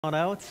On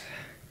out.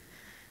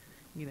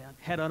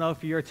 Head on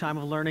out for your time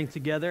of learning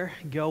together.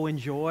 Go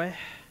enjoy.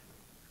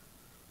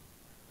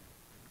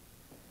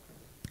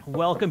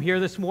 Welcome here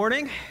this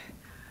morning.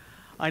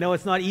 I know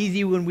it's not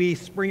easy when we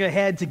spring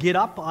ahead to get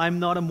up. I'm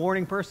not a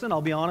morning person,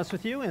 I'll be honest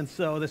with you. And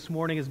so this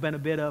morning has been a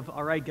bit of,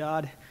 all right,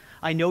 God,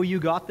 I know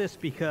you got this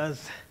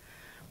because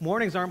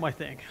mornings aren't my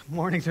thing.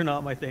 Mornings are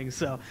not my thing.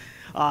 So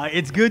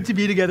it's good to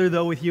be together,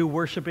 though, with you,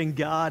 worshiping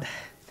God,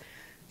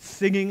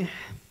 singing,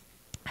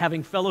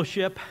 having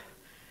fellowship,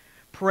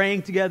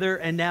 praying together,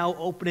 and now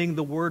opening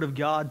the Word of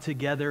God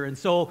together. And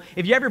so,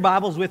 if you have your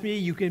Bibles with me,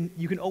 you can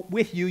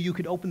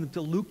open them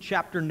to Luke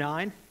chapter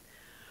 9.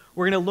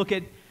 We're going to look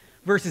at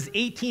verses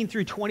 18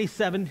 through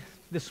 27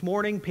 this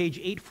morning, page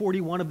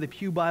 841 of the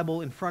Pew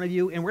Bible in front of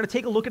you. And we're going to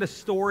take a look at a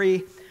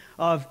story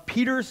of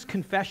Peter's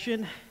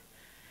confession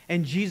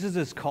and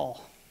Jesus'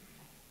 call.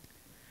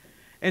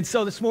 And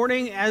so this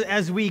morning,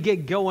 as we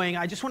get going,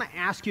 I just want to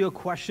ask you a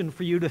question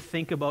for you to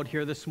think about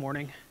here this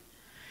morning.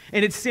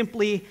 And it's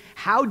simply,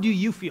 how do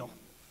you feel?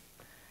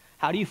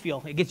 How do you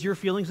feel? It gets your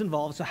feelings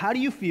involved. So how do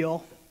you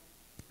feel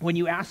when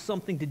you ask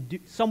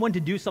someone to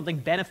do something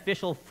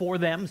beneficial for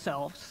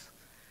themselves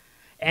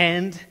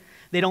and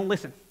they don't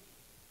listen?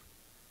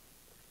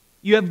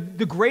 You have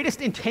the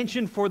greatest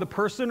intention for the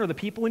person or the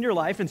people in your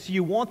life, and so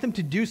you want them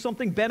to do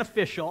something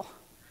beneficial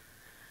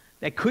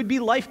that could be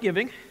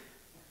life-giving,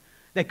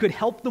 that could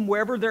help them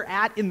wherever they're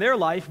at in their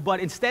life, but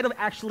instead of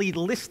actually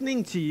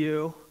listening to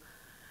you,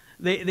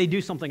 they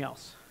do something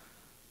else.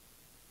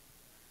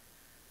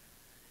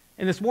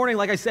 And this morning,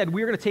 like I said,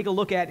 we're going to take a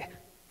look at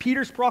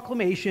Peter's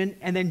proclamation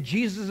and then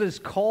Jesus'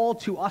 call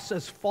to us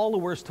as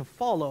followers to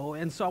follow.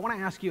 And so I want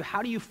to ask you,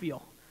 how do you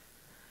feel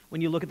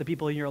when you look at the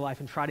people in your life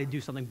and try to do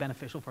something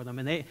beneficial for them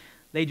and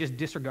they just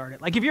disregard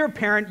it? Like if you're a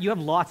parent, you have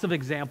lots of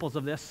examples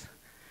of this.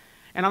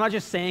 And I'm not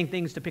just saying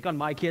things to pick on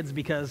my kids,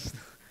 because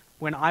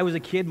when I was a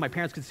kid, my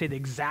parents could say the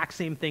exact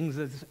same things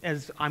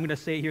as I'm going to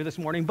say here this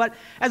morning. But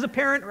as a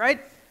parent,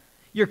 right?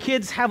 Your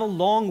kids have a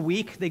long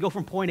week. They go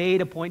from point A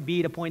to point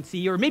B to point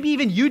C, or maybe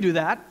even you do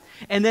that.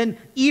 And then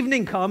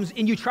evening comes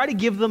and you try to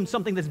give them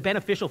something that's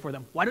beneficial for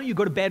them. Why don't you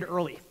go to bed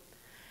early?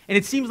 And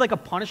it seems like a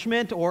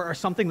punishment or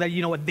something that,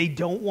 what they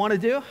don't want to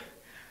do,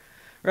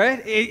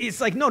 right? It's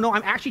like, no,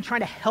 I'm actually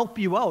trying to help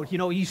you out.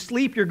 You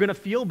sleep, you're going to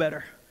feel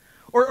better.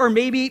 Or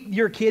maybe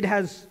your kid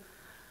has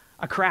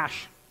a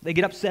crash. They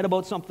get upset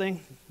about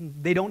something.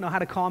 They don't know how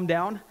to calm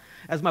down.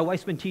 As my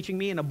wife's been teaching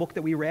me in a book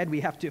that we read, we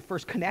have to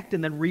first connect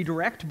and then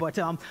redirect. But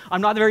I'm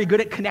not very good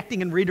at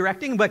connecting and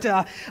redirecting.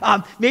 But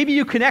maybe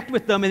you connect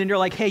with them and then you're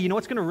like, hey, you know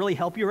what's going to really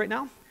help you right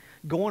now?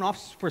 Going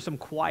off for some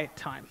quiet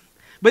time.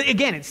 But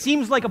again, it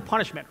seems like a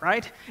punishment,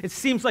 right? It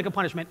seems like a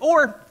punishment.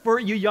 Or for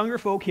you younger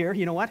folk here,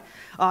 you know what?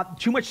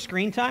 Too much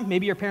screen time.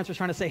 Maybe your parents are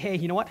trying to say, hey,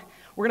 you know what?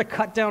 We're going to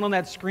cut down on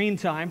that screen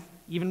time,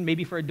 even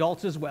maybe for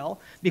adults as well,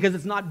 because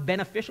it's not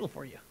beneficial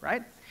for you,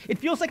 right? It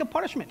feels like a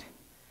punishment.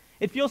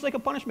 It feels like a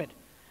punishment.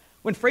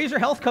 When Fraser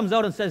Health comes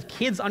out and says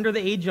kids under the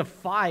age of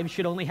 5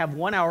 should only have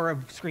 1 hour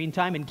of screen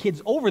time, and kids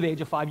over the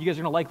age of 5, you guys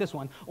are going to like this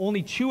one,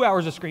 only 2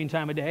 hours of screen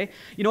time a day,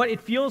 you know what? It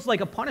feels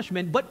like a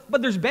punishment,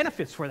 but there's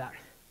benefits for that.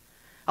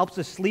 Helps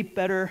us sleep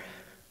better,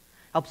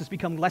 helps us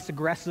become less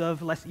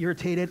aggressive, less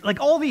irritated, like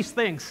all these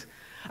things.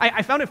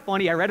 I found it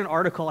funny. I read an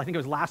article, I think it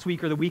was last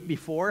week or the week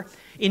before,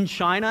 in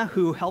China,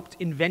 who helped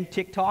invent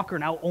TikTok or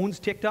now owns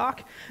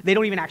TikTok. They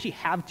don't even actually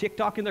have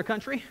TikTok in their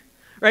country.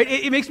 Right?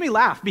 It makes me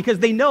laugh because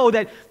they know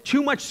that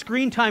too much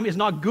screen time is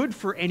not good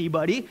for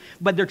anybody,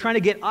 but they're trying to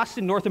get us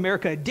in North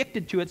America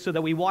addicted to it so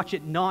that we watch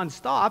it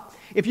nonstop.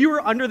 If you were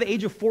under the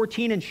age of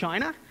 14 in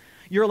China,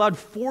 you're allowed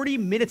 40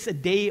 minutes a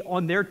day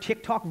on their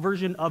TikTok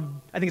version of,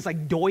 I think it's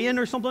like Douyin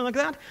or something like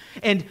that.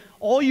 And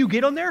all you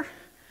get on there,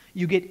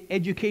 you get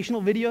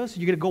educational videos,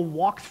 you get to go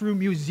walk through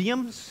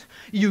museums,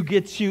 you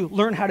get to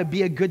learn how to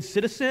be a good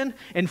citizen,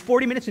 and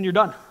 40 minutes and you're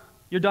done.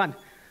 You're done.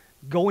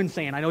 Go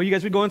insane. I know you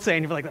guys would go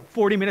insane. You're like,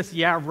 40 minutes?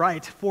 Yeah,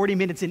 right. 40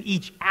 minutes in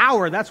each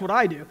hour. That's what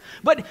I do.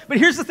 But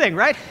here's the thing,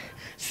 right?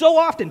 So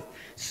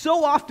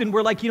often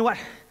we're like, you know what?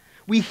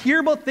 We hear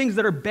about things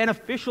that are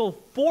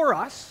beneficial for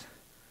us,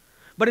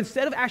 but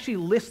instead of actually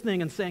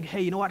listening and saying,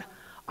 hey, you know what?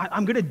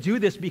 I'm going to do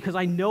this because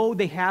I know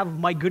they have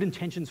my good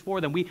intentions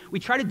for them. We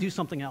try to do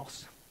something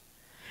else.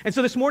 And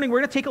so this morning, we're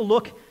going to take a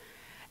look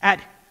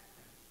at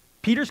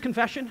Peter's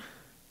confession,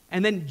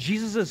 and then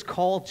Jesus'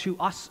 call to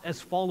us as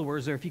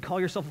followers, or if you call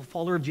yourself a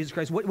follower of Jesus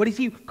Christ, what is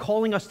he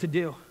calling us to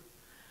do?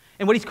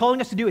 And what he's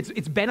calling us to do,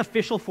 it's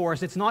beneficial for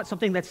us. It's not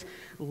something that's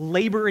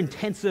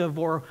labor-intensive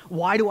or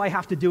why do I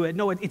have to do it?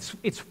 No,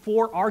 it's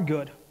for our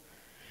good.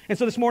 And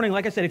so this morning,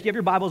 like I said, if you have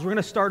your Bibles, we're going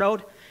to start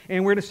out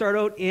in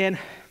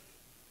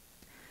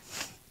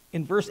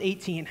verse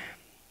 18. And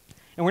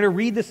we're going to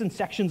read this in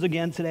sections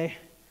again today.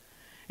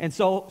 And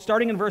so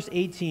starting in verse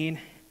 18,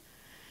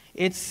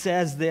 it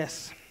says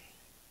this.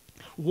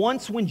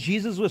 Once when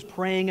Jesus was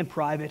praying in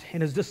private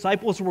and his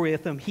disciples were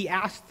with him, he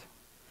asked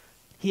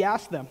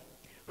them,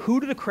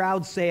 who do the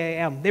crowd say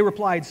I am? They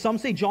replied, some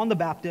say John the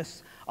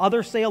Baptist,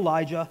 others say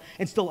Elijah,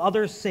 and still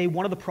others say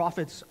one of the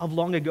prophets of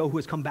long ago who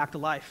has come back to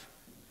life.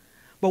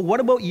 "But what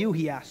about you?"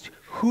 he asked.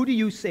 "Who do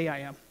you say I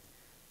am?"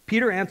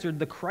 Peter answered,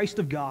 "The Christ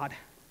of God."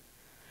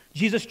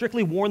 Jesus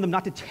strictly warned them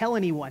not to tell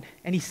anyone,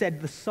 and he said,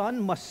 "The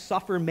Son must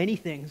suffer many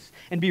things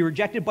and be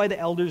rejected by the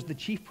elders, the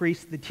chief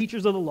priests, the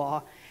teachers of the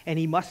law, and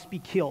he must be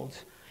killed,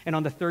 and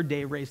on the third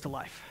day raised to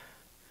life."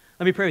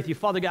 Let me pray with you.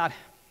 Father God,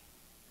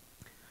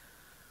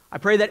 I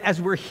pray that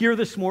as we're here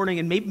this morning,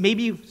 and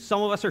maybe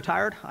some of us are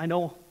tired. I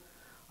know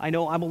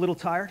I'm a little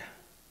tired.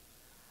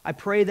 I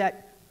pray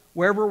that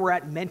wherever we're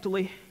at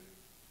mentally,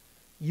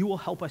 you will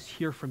help us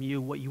hear from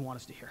you what you want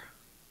us to hear.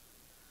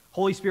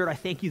 Holy Spirit, I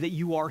thank you that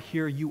you are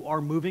here, you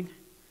are moving,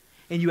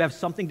 and you have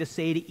something to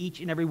say to each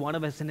and every one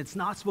of us, and it's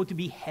not supposed to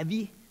be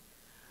heavy,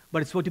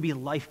 but it's supposed to be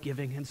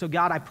life-giving. And so,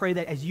 God, I pray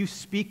that as you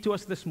speak to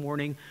us this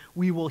morning,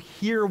 we will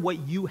hear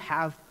what you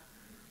have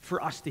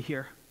for us to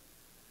hear.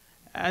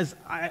 As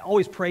I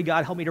always pray,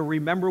 God, help me to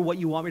remember what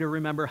you want me to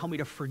remember, help me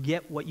to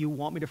forget what you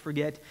want me to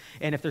forget,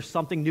 and if there's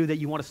something new that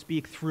you want to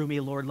speak through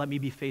me, Lord, let me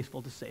be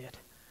faithful to say it.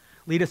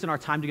 Lead us in our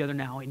time together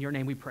now. In your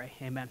name we pray.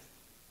 Amen.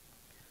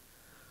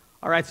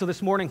 All right, so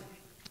this morning,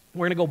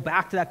 we're going to go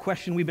back to that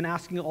question we've been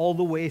asking all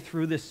the way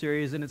through this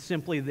series, and it's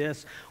simply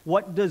this.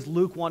 What does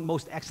Luke want,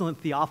 most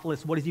excellent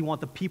Theophilus? What does he want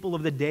the people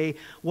of the day?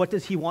 What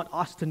does he want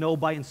us to know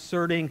by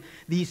inserting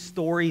these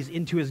stories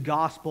into his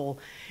gospel?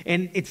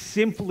 And it's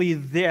simply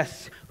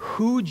this: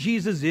 who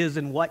Jesus is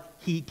and what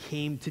he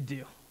came to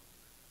do.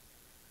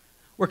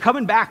 We're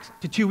coming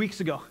back to 2 weeks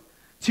ago.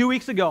 2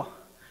 weeks ago,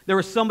 there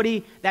was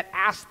somebody that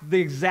asked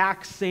the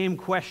exact same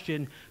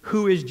question: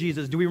 who is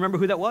Jesus? Do we remember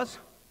who that was?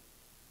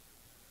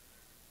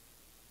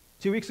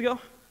 2 weeks ago?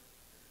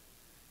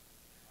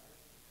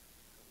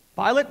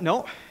 Pilate?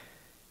 No.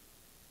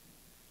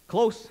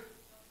 Close.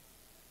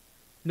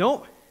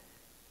 No.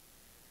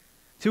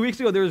 2 weeks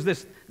ago, there was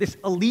this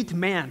elite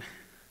man.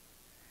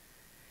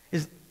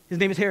 His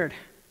name is Herod.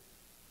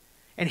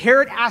 And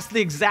Herod asked the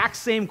exact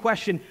same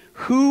question: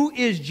 who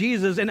is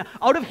Jesus? And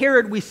out of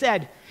Herod, we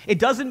said, it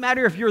doesn't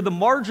matter if you're the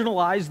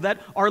marginalized that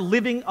are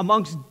living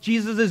amongst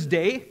Jesus'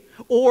 day,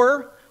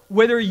 or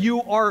whether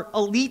you are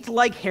elite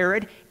like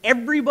Herod,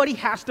 everybody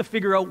has to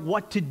figure out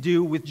what to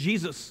do with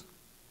Jesus.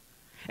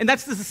 And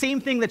that's the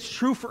same thing that's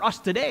true for us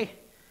today.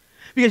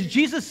 Because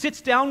Jesus sits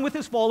down with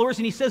his followers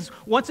and he says,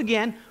 once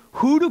again,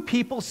 who do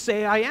people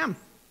say I am?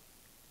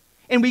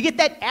 And we get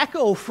that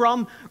echo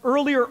from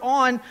earlier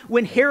on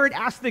when Herod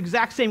asked the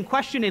exact same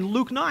question in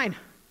Luke 9.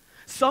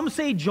 Some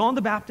say John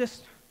the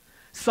Baptist,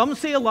 some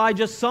say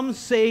Elijah, some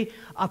say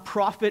a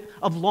prophet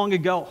of long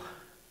ago.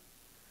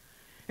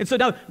 And so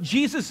now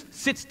Jesus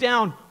sits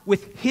down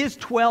with his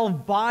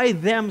 12 by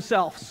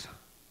themselves.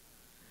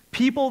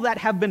 People that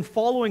have been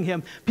following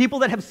him, people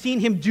that have seen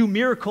him do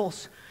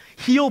miracles,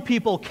 heal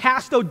people,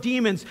 cast out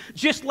demons.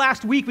 Just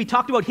last week we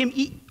talked about him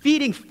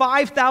feeding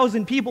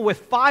 5,000 people with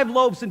 5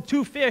 loaves and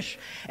 2 fish.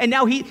 And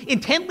now he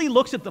intently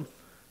looks at them.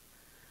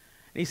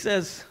 And he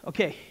says,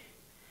 okay,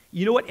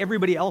 you know what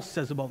everybody else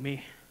says about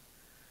me,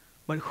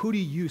 but who do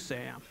you say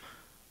I am?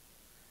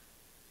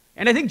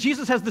 And I think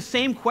Jesus has the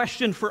same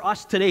question for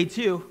us today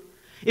too.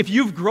 If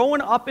you've grown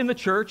up in the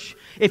church,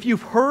 if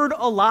you've heard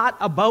a lot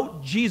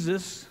about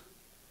Jesus,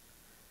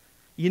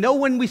 you know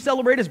when we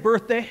celebrate his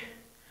birthday,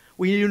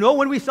 you know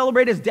when we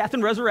celebrate his death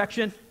and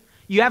resurrection,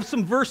 you have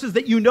some verses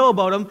that you know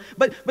about him,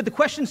 but the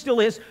question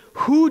still is,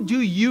 who do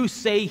you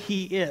say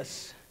he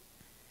is?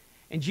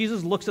 And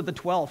Jesus looks at the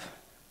 12.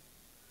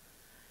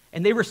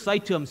 And they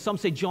recite to him. Some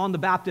say John the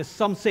Baptist,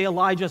 some say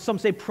Elijah, some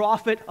say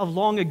prophet of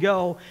long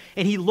ago.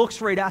 And he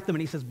looks right at them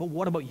and he says, but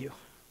what about you?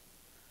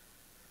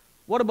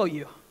 What about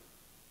you?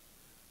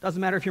 Doesn't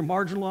matter if you're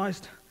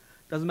marginalized.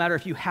 Doesn't matter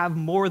if you have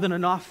more than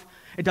enough.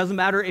 It doesn't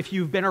matter if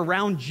you've been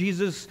around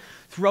Jesus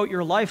throughout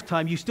your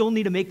lifetime. You still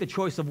need to make the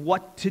choice of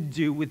what to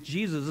do with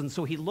Jesus. And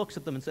so he looks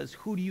at them and says,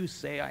 who do you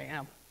say I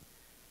am?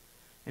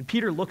 And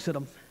Peter looks at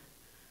him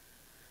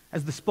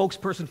as the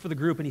spokesperson for the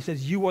group and he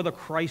says, you are the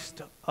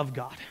Christ of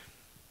God.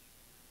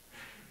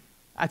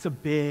 That's a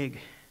big,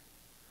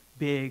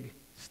 big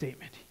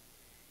statement.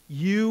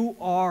 You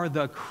are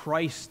the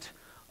Christ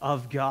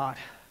of God.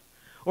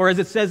 Or as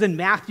it says in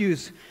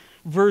Matthew's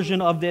version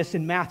of this,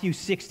 in Matthew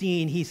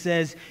 16, he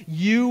says,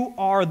 you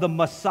are the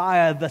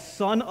Messiah, the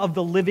Son of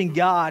the living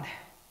God.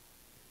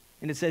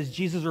 And it says,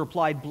 Jesus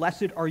replied,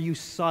 blessed are you,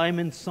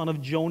 Simon, son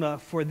of Jonah,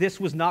 for this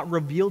was not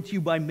revealed to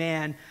you by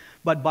man,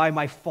 but by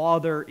my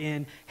Father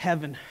in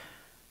heaven.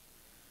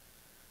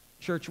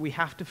 Church, we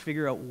have to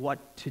figure out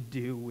what to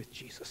do with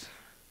Jesus.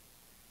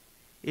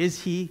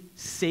 Is he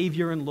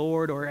Savior and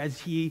Lord, or is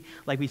he,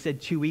 like we said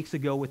 2 weeks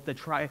ago with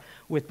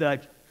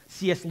the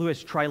C.S.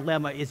 Lewis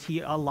trilemma, is he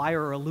a liar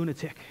or a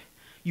lunatic?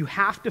 You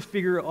have to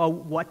figure out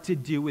what to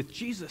do with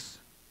Jesus.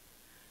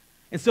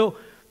 And so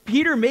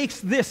Peter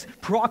makes this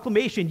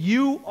proclamation,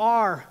 you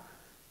are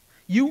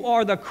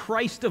the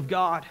Christ of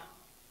God.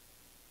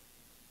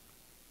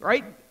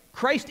 Right?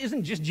 Christ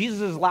isn't just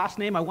Jesus' last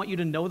name. I want you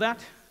to know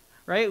that.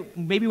 Right?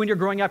 Maybe when you're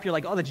growing up, you're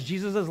like, oh, that's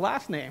Jesus'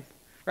 last name.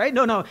 Right?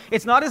 No,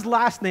 it's not his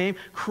last name.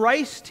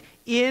 Christ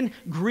in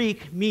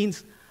Greek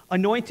means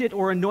anointed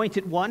or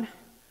anointed one.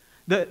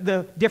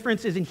 The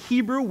difference is in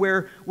Hebrew,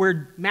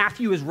 where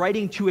Matthew is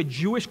writing to a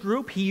Jewish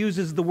group. He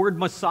uses the word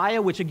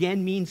Messiah, which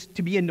again means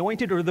to be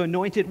anointed or the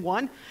anointed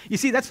one. You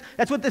see, that's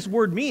what this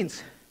word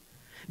means.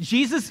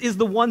 Jesus is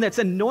the one that's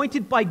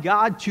anointed by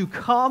God to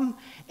come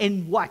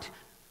and what?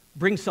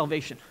 Bring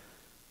salvation.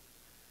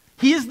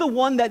 He is the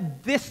one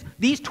that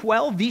these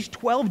 12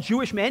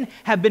 Jewish men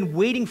have been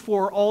waiting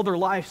for all their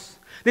lives.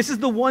 This is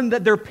the one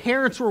that their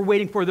parents were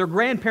waiting for, their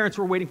grandparents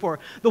were waiting for,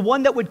 the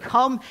one that would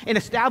come and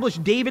establish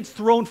David's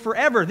throne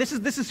forever. This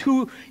is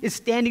who is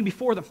standing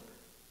before them.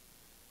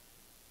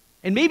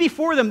 And maybe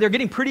for them, they're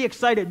getting pretty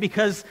excited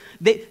because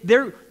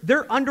they're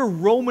under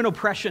Roman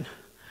oppression.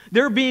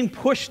 They're being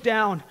pushed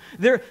down.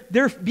 They're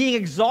being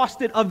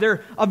exhausted of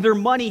their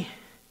money.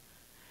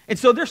 And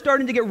so they're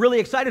starting to get really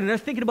excited, and they're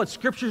thinking about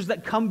scriptures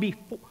that come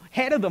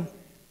ahead of them.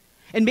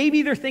 And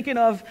maybe they're thinking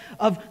of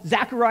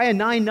Zechariah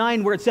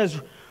 9:9, where it says,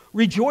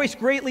 "Rejoice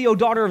greatly, O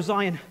daughter of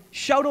Zion.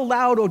 Shout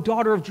aloud, O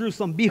daughter of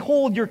Jerusalem.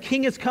 Behold, your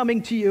king is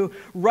coming to you,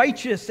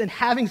 righteous and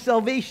having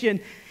salvation,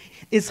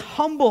 is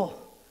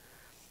humble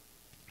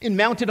and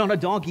mounted on a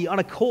donkey, on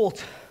a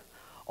colt,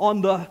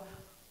 on the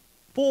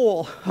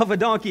foal of a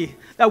donkey."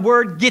 That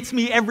word gets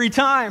me every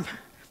time.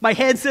 My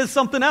head says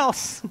something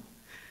else.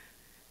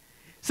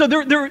 So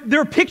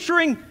they're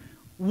picturing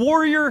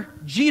warrior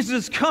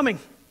Jesus coming.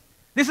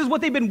 This is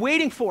what they've been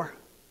waiting for.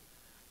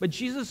 But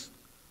Jesus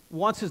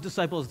wants his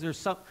disciples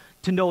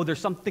to know there's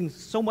something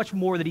so much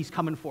more that he's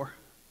coming for.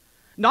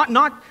 Not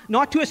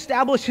to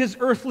establish his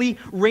earthly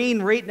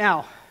reign right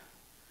now,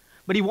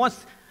 but he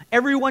wants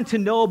everyone to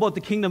know about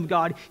the kingdom of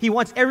God. He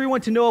wants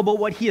everyone to know about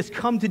what he has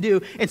come to do.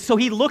 And so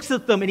he looks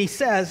at them and he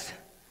says,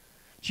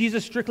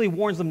 Jesus strictly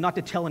warns them not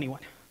to tell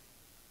anyone.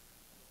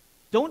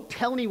 Don't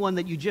tell anyone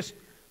that you just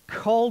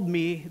called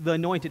me the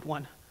anointed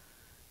one.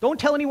 Don't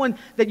tell anyone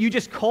that you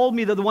just called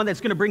me the one that's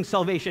going to bring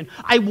salvation.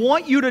 I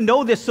want you to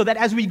know this so that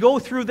as we go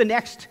through the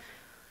next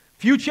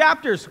few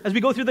chapters, as we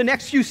go through the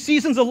next few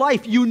seasons of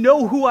life, you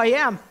know who I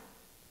am.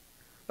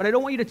 But I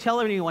don't want you to tell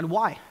anyone.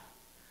 Why?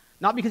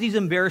 Not because he's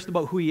embarrassed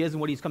about who he is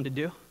and what he's come to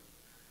do.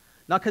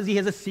 Not because he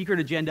has a secret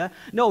agenda.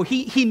 No,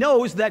 he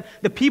knows that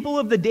the people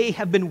of the day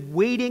have been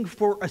waiting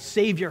for a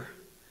Savior.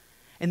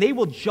 And they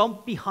will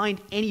jump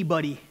behind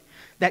anybody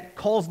that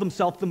calls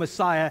themselves the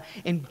Messiah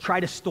and try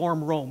to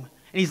storm Rome.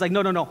 And he's like,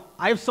 no.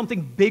 I have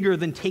something bigger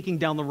than taking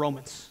down the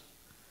Romans.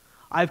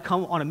 I've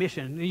come on a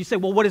mission. And you say,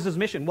 well, what is his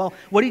mission? Well,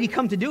 what did he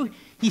come to do?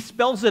 He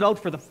spells it out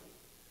for them.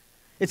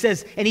 It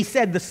says, and he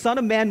said, the Son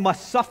of Man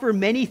must suffer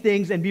many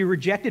things and be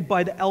rejected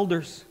by the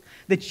elders,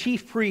 the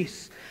chief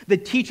priests, the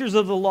teachers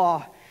of the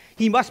law.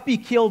 He must be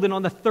killed and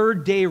on the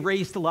third day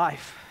raised to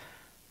life.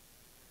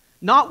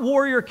 Not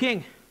warrior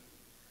king.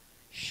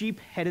 Sheep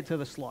headed to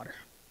the slaughter.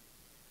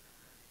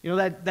 You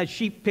know that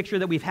sheep picture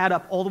that we've had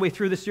up all the way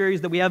through the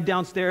series that we have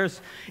downstairs?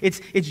 It's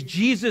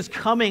Jesus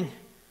coming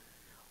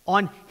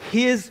on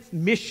his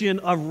mission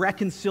of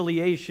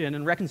reconciliation.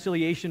 And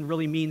reconciliation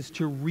really means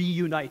to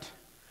reunite.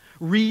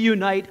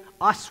 Reunite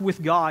us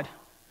with God.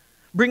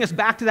 Bring us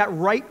back to that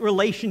right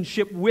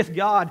relationship with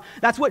God.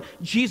 That's what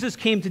Jesus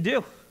came to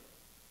do.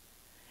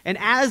 And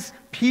as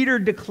Peter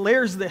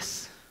declares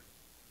this,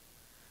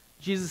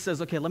 Jesus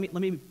says, okay, let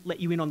me let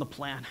you in on the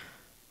plan.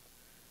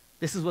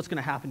 This is what's going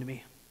to happen to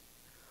me.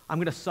 I'm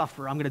going to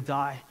suffer, I'm going to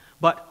die,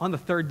 but on the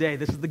third day,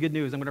 this is the good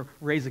news, I'm going to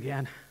raise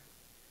again.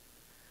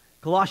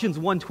 Colossians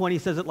 1:20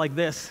 says it like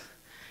this.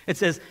 It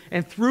says,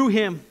 and through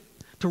him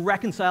to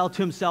reconcile to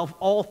himself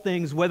all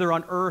things, whether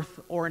on earth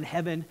or in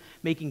heaven,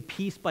 making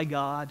peace by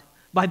God,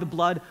 by the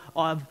blood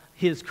of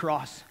his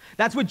cross.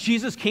 That's what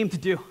Jesus came to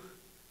do.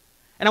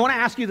 And I want to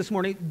ask you this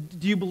morning,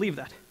 do you believe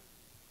that?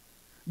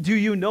 Do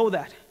you know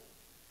that?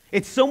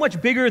 It's so much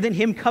bigger than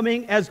him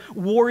coming as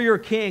warrior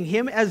king,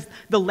 him as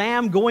the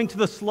lamb going to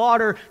the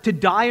slaughter to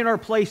die in our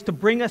place, to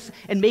bring us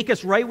and make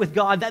us right with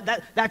God.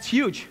 That's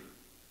huge.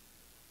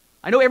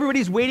 I know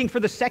everybody's waiting for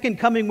the second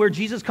coming where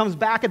Jesus comes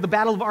back at the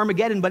Battle of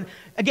Armageddon, but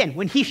again,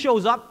 when he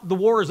shows up, the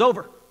war is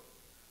over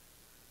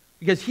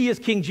because he is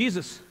King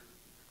Jesus.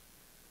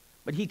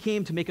 But he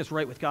came to make us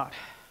right with God.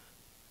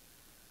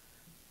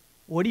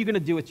 What are you going to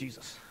do with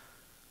Jesus?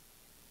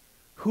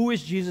 Who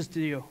is Jesus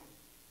to you?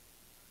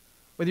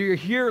 Whether you're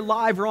here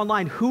live or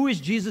online, who is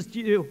Jesus to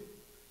you?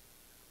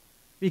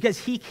 Because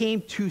he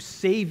came to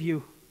save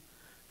you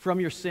from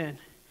your sin.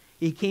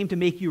 He came to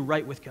make you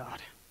right with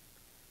God.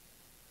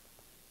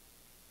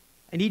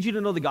 I need you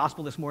to know the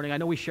gospel this morning. I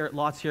know we share it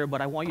lots here,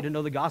 but I want you to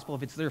know the gospel.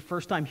 If it's their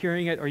first time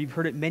hearing it or you've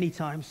heard it many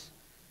times,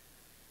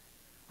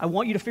 I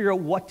want you to figure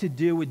out what to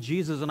do with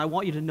Jesus, and I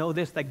want you to know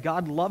this, that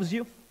God loves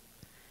you.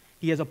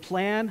 He has a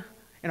plan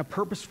and a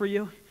purpose for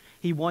you.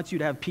 He wants you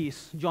to have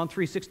peace. John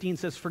 3:16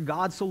 says, for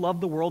God so loved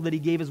the world that he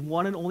gave his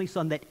one and only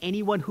Son, that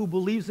anyone who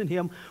believes in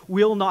him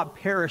will not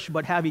perish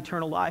but have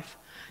eternal life.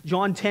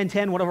 John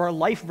 10:10, one of our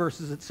life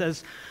verses, it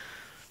says,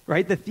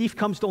 right, the thief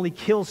comes to only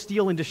kill,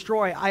 steal, and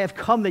destroy. I have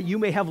come that you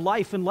may have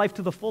life and life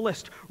to the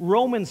fullest.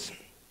 Romans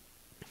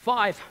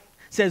 5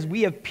 says,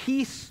 we have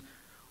peace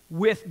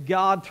with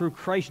God through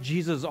Christ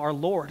Jesus our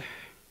Lord.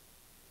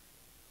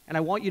 And I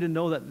want you to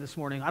know that this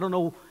morning. I don't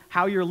know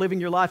how you're living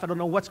your life. I don't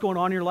know what's going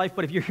on in your life.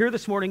 But if you're here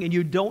this morning and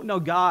you don't know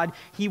God,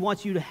 he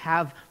wants you to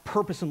have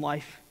purpose in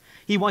life.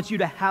 He wants you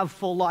to have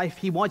full life.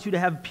 He wants you to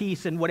have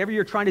peace. And whatever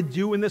you're trying to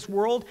do in this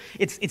world,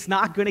 it's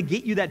not going to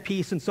get you that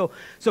peace. And so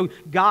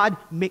God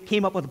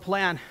came up with a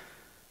plan.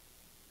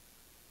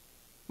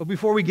 But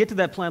before we get to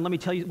that plan, let me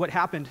tell you what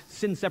happened.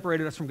 Sin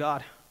separated us from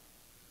God.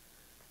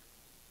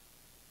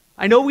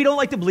 I know we don't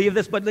like to believe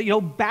this, but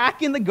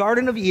back in the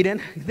Garden of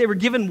Eden, they were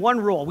given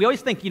one rule. We always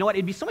think,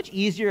 it'd be so much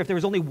easier if there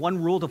was only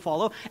one rule to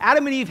follow.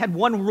 Adam and Eve had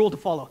one rule to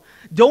follow.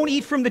 Don't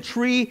eat from the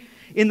tree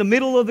in the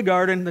middle of the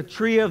garden, the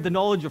tree of the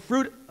knowledge of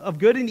fruit of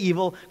good and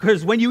evil,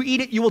 because when you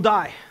eat it, you will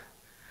die.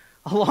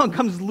 Along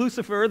comes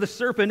Lucifer, the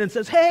serpent, and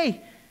says,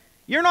 hey,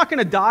 you're not going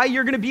to die,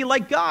 you're going to be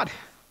like God.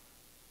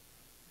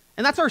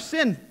 And that's our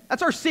sin.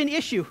 That's our sin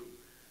issue.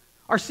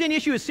 Our sin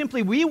issue is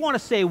simply we want to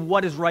say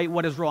what is right,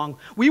 what is wrong.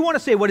 We want to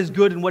say what is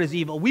good and what is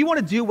evil. We want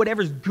to do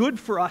whatever's good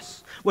for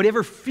us,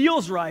 whatever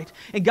feels right.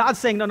 And God's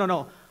saying,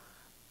 no.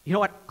 You know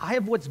what? I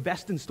have what's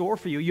best in store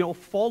for you.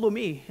 Follow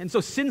me. And so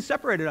sin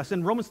separated us.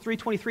 And Romans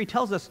 3:23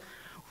 tells us,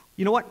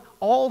 you know what?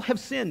 All have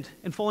sinned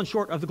and fallen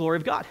short of the glory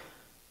of God.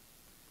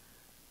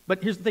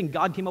 But here's the thing.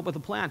 God came up with a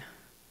plan.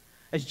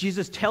 As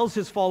Jesus tells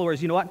his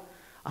followers, you know what?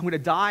 I'm going to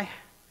die,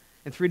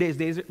 and 3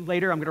 days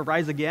later, I'm going to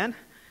rise again.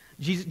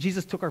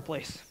 Jesus took our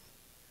place.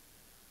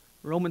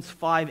 Romans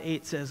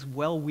 5:8 says,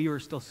 while we were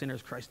still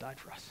sinners, Christ died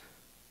for us.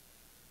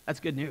 That's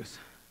good news.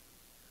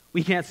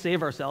 We can't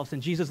save ourselves,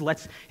 and Jesus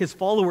lets his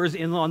followers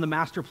in on the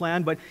master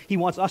plan, but he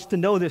wants us to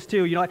know this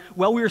too. You know what?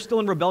 While we were still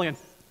in rebellion,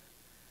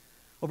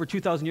 over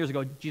 2,000 years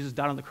ago, Jesus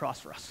died on the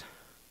cross for us.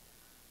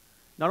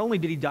 Not only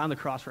did he die on the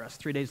cross for us,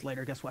 3 days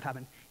later, guess what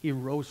happened? He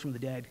rose from the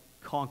dead,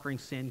 conquering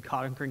sin,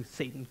 conquering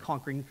Satan,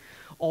 conquering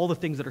all the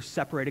things that are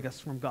separating us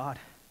from God.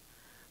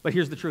 But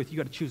here's the truth. You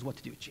got to choose what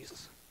to do with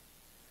Jesus.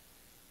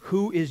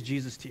 Who is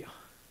Jesus to you?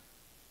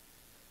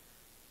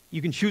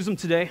 You can choose him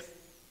today.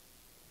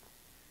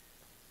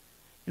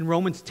 In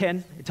Romans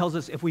 10, it tells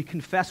us if we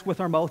confess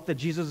with our mouth that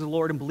Jesus is the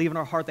Lord and believe in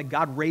our heart that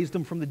God raised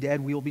him from the dead,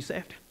 we will be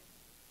saved.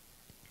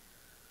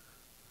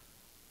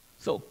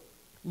 So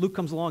Luke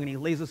comes along and he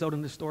lays this out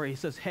in this story. He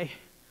says, hey,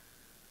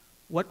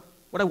 what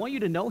I want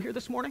you to know here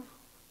this morning,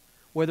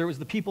 whether it was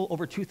the people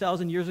over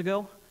 2,000 years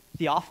ago,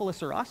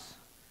 Theophilus or us,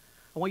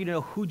 I want you to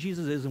know who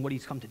Jesus is and what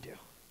he's come to do.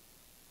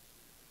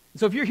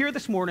 So if you're here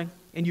this morning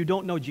and you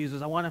don't know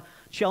Jesus, I want to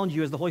challenge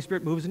you as the Holy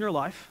Spirit moves in your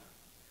life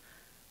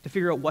to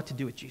figure out what to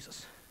do with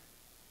Jesus.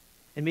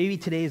 And maybe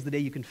today is the day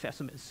you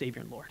confess him as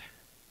Savior and Lord.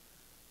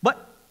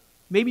 But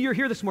maybe you're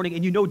here this morning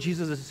and you know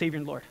Jesus as Savior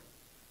and Lord.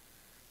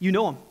 You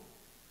know him.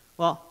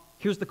 Well,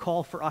 here's the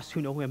call for us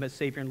who know him as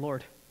Savior and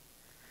Lord.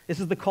 This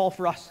is the call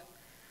for us.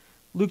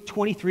 Luke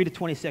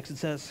 23-26, it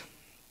says,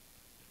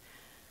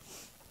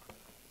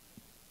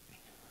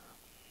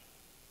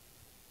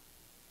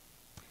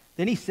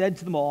 then he said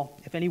to them all,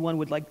 if anyone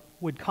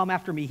would come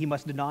after me, he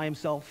must deny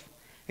himself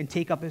and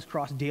take up his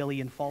cross daily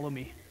and follow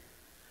me.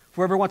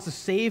 For whoever wants to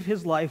save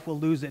his life will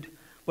lose it,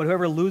 but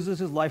whoever loses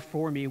his life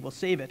for me will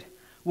save it.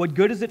 What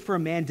good is it for a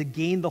man to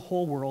gain the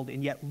whole world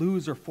and yet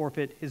lose or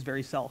forfeit his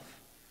very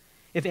self?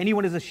 If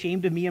anyone is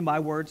ashamed of me and my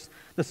words,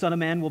 the Son of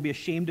Man will be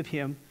ashamed of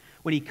him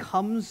when he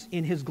comes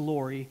in his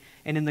glory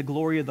and in the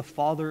glory of the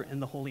Father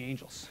and the holy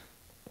angels.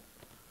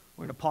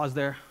 We're going to pause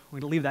there. We're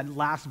going to leave that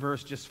last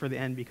verse just for the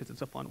end because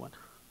it's a fun one.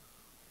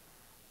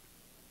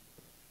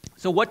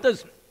 So what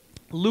does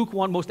Luke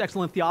want, most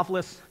excellent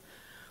Theophilus?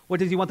 What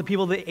does he want the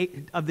people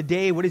of the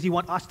day? What does he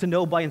want us to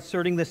know by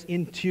inserting this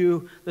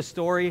into the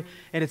story?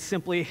 And it's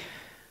simply,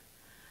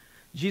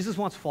 Jesus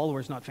wants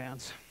followers, not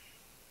fans.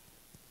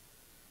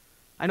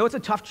 I know it's a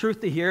tough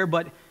truth to hear,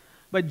 but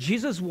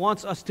Jesus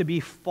wants us to be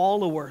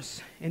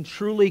followers and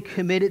truly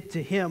committed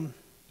to him.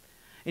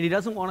 And he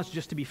doesn't want us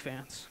just to be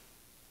fans.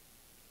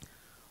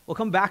 We'll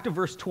come back to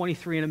verse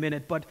 23 in a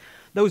minute, but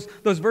those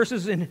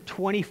verses in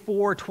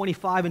 24,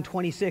 25, and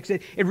 26,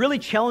 it really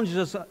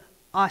challenges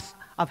us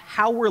of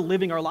how we're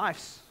living our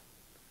lives.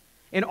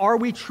 And are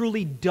we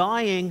truly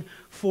dying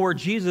for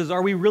Jesus?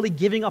 Are we really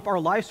giving up our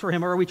lives for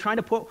him? Or are we trying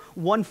to put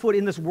one foot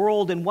in this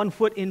world and one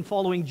foot in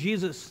following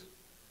Jesus?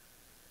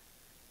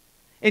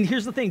 And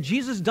here's the thing,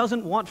 Jesus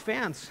doesn't want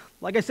fans.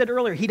 Like I said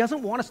earlier, he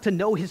doesn't want us to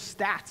know his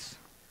stats.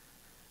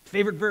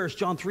 Favorite verse,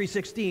 John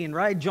 3:16,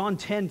 right? John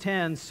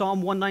 10:10,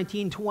 Psalm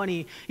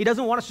 119:20. He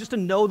doesn't want us just to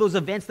know those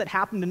events that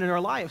happened in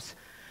our lives.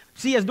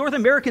 See, as North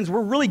Americans,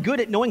 we're really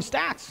good at knowing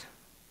stats,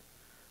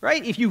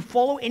 right? If you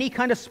follow any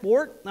kind of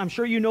sport, I'm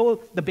sure you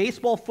know the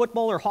baseball,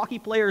 football, or hockey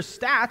players'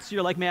 stats.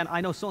 You're like, man,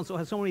 I know so-and-so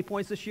has so many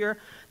points this year.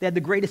 They had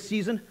the greatest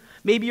season.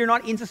 Maybe you're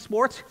not into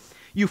sports.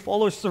 You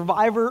follow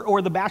Survivor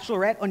or The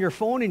Bachelorette on your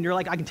phone, and you're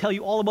like, I can tell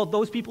you all about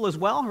those people as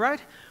well, right?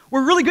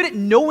 We're really good at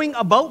knowing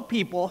about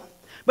people.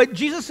 But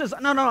Jesus says,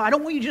 no, I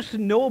don't want you just to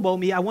know about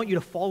me. I want you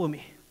to follow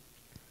me.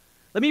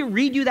 Let me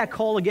read you that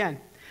call again.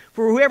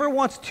 For whoever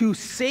wants to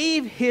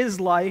save his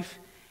life,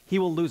 he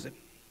will lose it.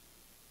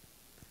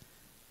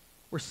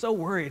 We're so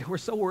worried. We're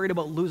so worried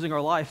about losing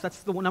our life. That's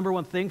the number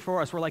one thing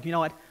for us. We're like, you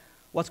know what?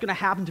 What's going to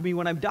happen to me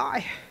when I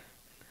die?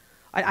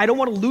 I don't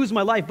want to lose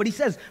my life. But he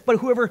says, but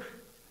whoever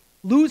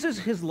loses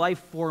his life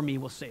for me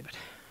will save it.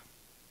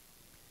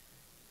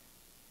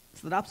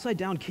 It's that upside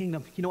down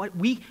kingdom. You know what?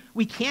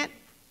 We can't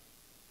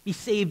be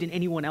saved in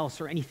anyone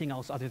else or anything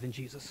else other than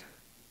Jesus.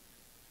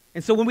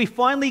 And so when we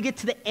finally get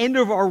to the end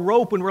of our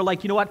rope and we're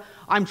like, you know what?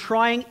 I'm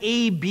trying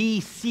A, B,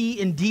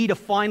 C, and D to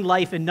find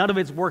life and none of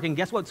it's working.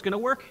 Guess what's going to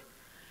work?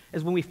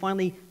 Is when we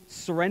finally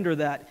surrender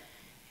that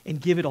and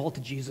give it all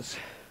to Jesus.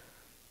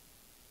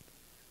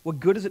 What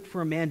good is it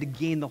for a man to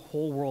gain the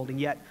whole world and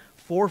yet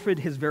forfeit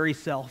his very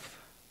self?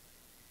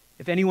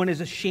 If anyone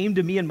is ashamed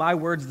of me and my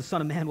words, the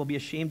Son of Man will be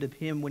ashamed of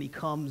him when he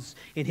comes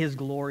in his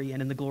glory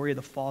and in the glory of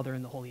the Father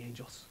and the holy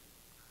angels.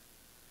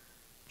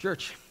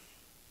 Church,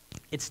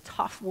 it's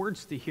tough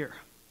words to hear.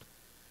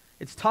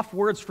 It's tough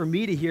words for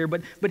me to hear,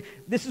 but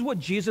this is what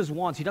Jesus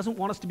wants. He doesn't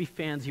want us to be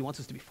fans. He wants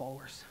us to be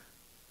followers.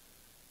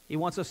 He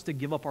wants us to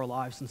give up our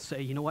lives and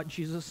say, you know what,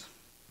 Jesus?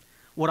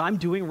 What I'm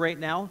doing right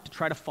now to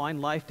try to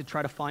find life, to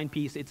try to find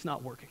peace, it's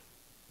not working.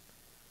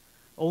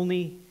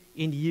 Only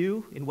in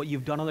you, in what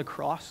you've done on the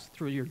cross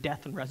through your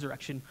death and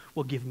resurrection,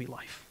 will give me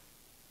life.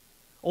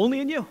 Only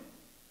in you.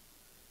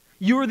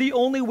 You are the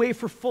only way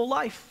for full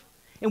life.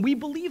 And we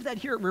believe that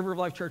here at River of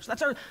Life Church.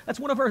 That's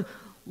one of our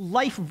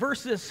life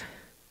verses.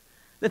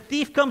 The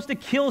thief comes to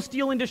kill,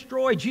 steal, and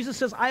destroy. Jesus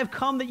says, I have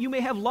come that you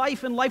may have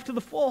life and life to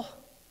the full.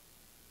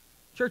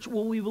 Church,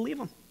 will we believe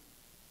him?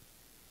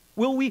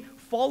 Will we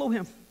follow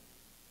him?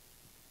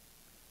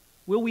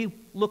 Will we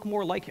look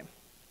more like him?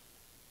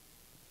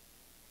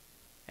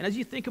 And as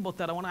you think about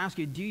that, I want to ask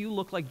you, do you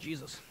look like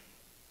Jesus?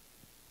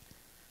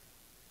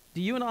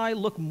 Do you and I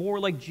look more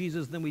like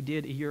Jesus than we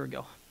did a year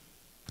ago,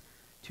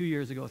 2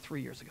 years ago,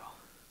 3 years ago?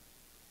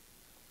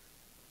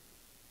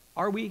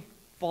 Are we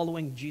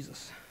following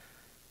Jesus?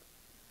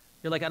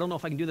 You're like, I don't know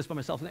if I can do this by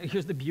myself.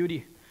 Here's the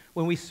beauty.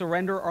 When we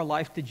surrender our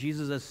life to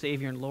Jesus as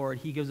Savior and Lord,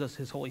 he gives us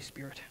his Holy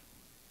Spirit.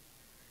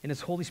 And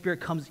his Holy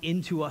Spirit comes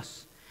into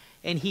us,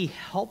 and he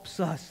helps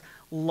us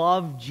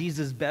love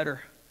Jesus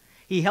better.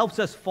 He helps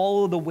us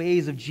follow the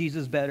ways of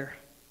Jesus better.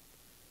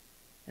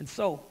 And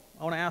so,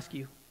 I want to ask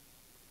you,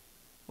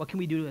 what can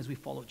we do as we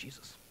follow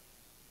Jesus?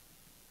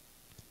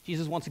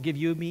 Jesus wants to give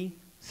you and me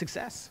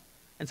success.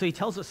 And so he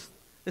tells us,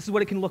 this is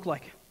what it can look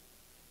like.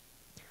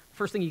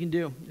 First thing you can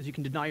do is you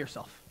can deny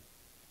yourself.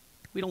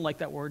 We don't like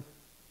that word.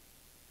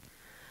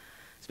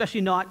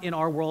 Especially not in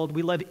our world.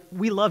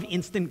 We love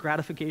instant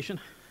gratification.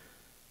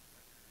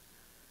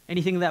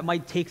 Anything that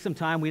might take some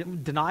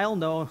time. Denial?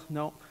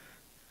 No.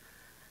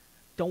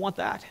 Don't want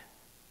that.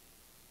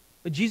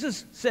 But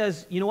Jesus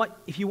says, you know what?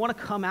 If you want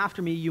to come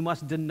after me, you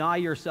must deny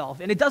yourself.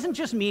 And it doesn't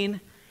just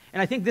mean,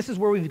 and I think this is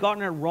where we've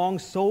gotten it wrong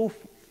so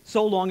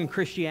long in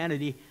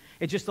Christianity,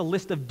 it's just a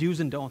list of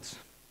do's and don'ts.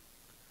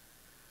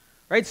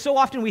 Right? So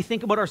often we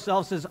think about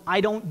ourselves as,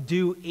 I don't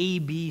do A,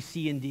 B,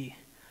 C, and D.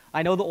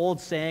 I know the old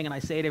saying, and I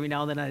say it every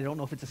now and then, I don't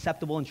know if it's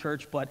acceptable in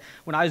church, but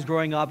when I was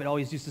growing up, it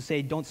always used to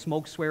say, don't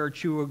smoke, swear, or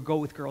chew, or go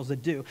with girls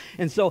that do.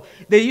 And so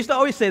they used to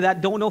always say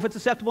that, don't know if it's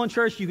acceptable in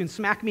church, you can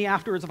smack me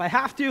afterwards if I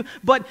have to,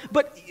 but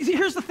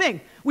here's the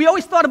thing. We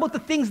always thought about the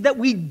things that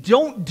we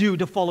don't do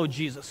to follow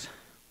Jesus.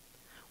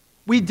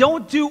 We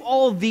don't do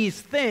all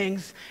these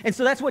things, and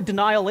so that's what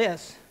denial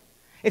is.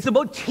 It's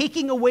about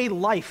taking away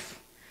life.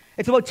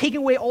 It's about taking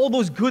away all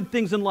those good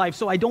things in life.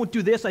 So I don't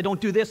do this, I don't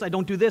do this, I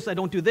don't do this, I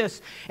don't do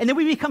this. And then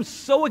we become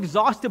so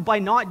exhausted by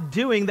not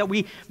doing that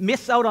we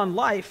miss out on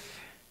life.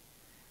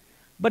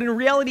 But in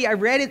reality, I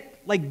read it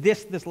like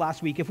this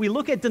last week. If we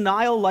look at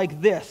denial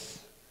like this,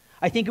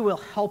 I think it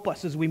will help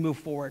us as we move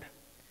forward.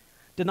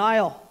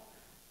 Denial,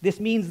 this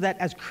means that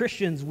as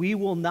Christians, we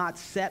will not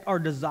set our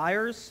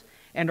desires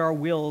and our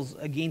wills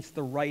against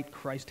the right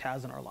Christ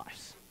has in our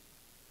lives.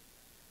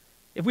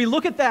 If we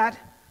look at that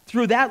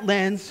through that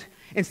lens,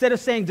 instead of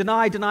saying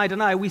deny, deny,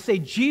 deny, we say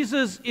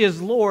Jesus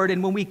is Lord,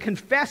 and when we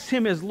confess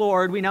him as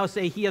Lord, we now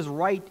say he has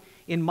right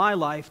in my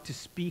life to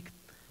speak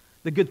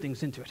the good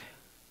things into it.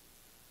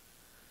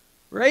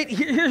 Right?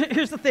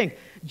 Here's the thing.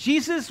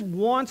 Jesus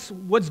wants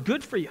what's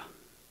good for you,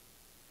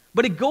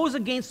 but it goes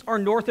against our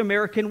North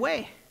American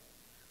way.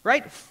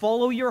 Right?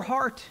 Follow your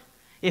heart.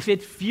 If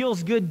it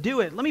feels good,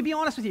 do it. Let me be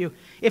honest with you.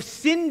 If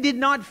sin did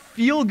not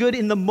feel good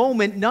in the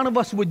moment, none of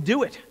us would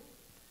do it.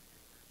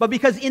 But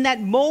because in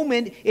that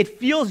moment, it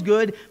feels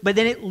good, but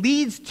then it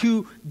leads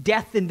to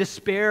death and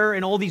despair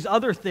and all these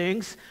other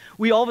things,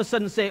 we all of a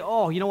sudden say,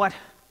 oh, you know what?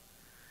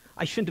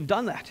 I shouldn't have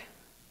done that.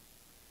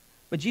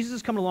 But Jesus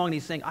is coming along and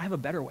he's saying, I have a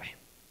better way.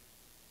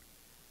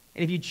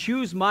 And if you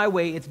choose my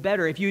way, it's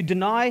better. If you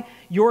deny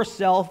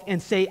yourself and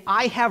say,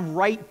 I have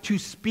right to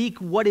speak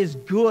what is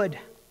good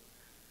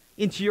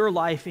into your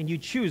life, and you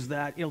choose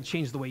that, it'll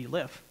change the way you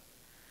live.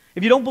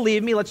 If you don't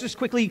believe me, let's just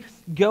quickly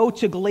go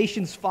to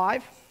Galatians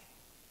 5.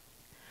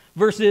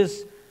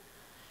 Verses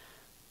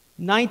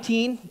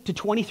 19 to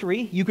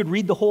 23. You could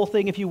read the whole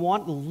thing if you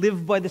want.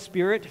 Live by the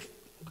Spirit.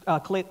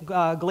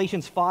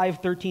 Galatians 5,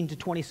 13 to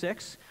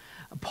 26.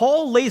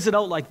 Paul lays it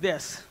out like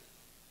this.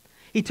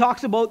 He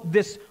talks about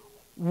this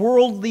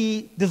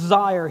worldly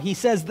desire. He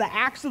says the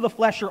acts of the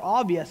flesh are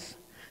obvious.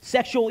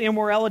 sexual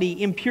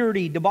immorality,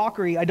 impurity,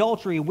 debauchery,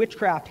 idolatry,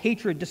 witchcraft,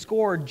 hatred,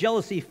 discord,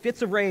 jealousy,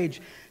 fits of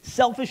rage,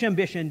 selfish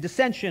ambition,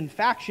 dissension,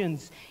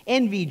 factions,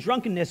 envy,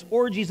 drunkenness,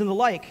 orgies, and the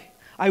like.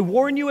 I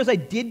warn you, as I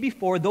did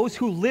before, those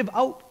who live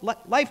out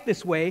life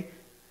this way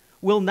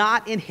will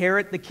not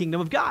inherit the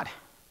kingdom of God.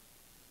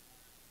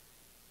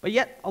 But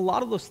yet, a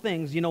lot of those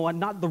things, you know what,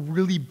 not the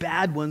really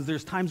bad ones.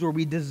 There's times where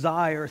we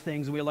desire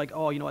things and we're like,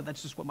 oh, you know what,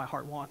 that's just what my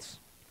heart wants.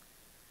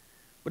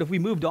 But if we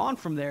moved on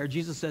from there,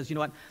 Jesus says, you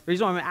know what, the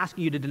reason why I'm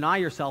asking you to deny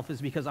yourself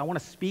is because I want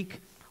to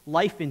speak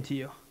life into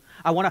you.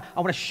 I want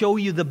to show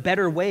you the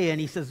better way. And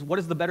he says, what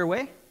is the better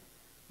way?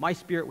 My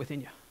spirit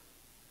within you.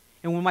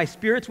 And when my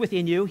spirit's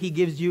within you, he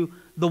gives you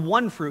the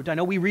one fruit. I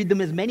know we read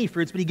them as many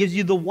fruits, but he gives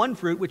you the one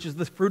fruit, which is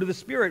the fruit of the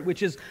Spirit,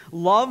 which is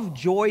love,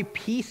 joy,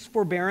 peace,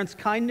 forbearance,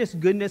 kindness,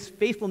 goodness,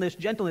 faithfulness,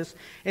 gentleness,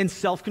 and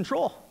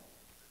self-control.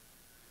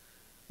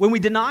 When we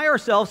deny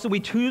ourselves and we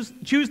choose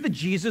the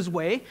Jesus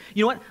way,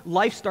 you know what?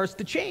 Life starts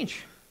to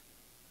change.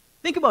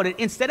 Think about it.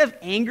 Instead of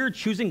anger,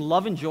 choosing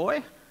love and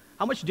joy,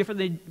 how much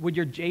different would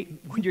your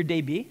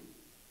day be?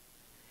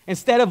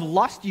 Instead of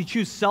lust, you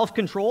choose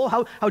self-control.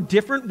 How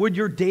different would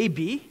your day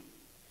be?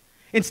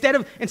 Instead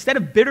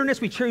of bitterness,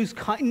 we choose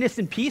kindness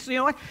and peace. You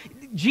know what?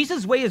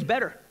 Jesus' way is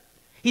better.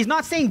 He's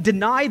not saying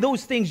deny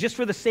those things just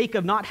for the sake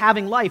of not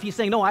having life. He's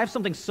saying, no, I have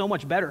something so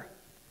much better.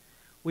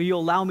 Will you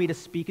allow me to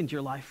speak into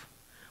your life?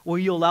 Will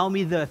you allow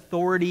me the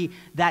authority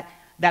that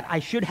I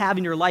should have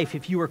in your life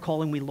if you are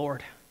calling me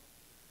Lord?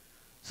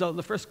 So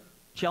the first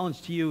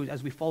challenge to you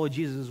as we follow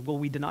Jesus is, will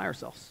we deny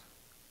ourselves?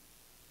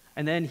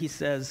 And then he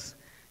says,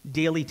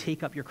 daily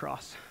take up your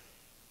cross.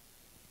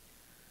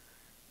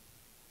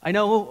 I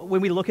know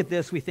when we look at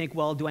this, we think,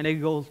 well, do I need to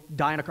go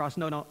die on a cross?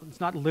 No, it's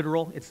not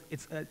literal.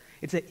 It's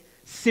a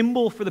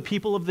symbol for the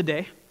people of the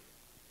day.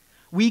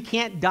 We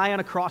can't die on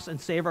a cross and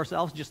save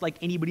ourselves, just like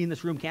anybody in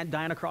this room can't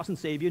die on a cross and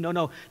save you.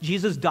 No.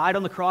 Jesus died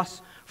on the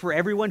cross for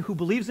everyone who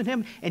believes in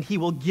him, and he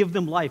will give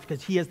them life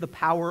because he has the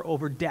power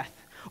over death,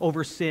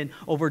 over sin,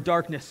 over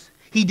darkness.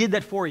 He did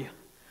that for you.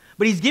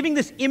 But he's giving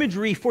this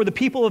imagery for the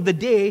people of the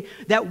day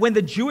that when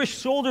the Jewish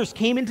soldiers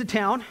came into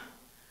town,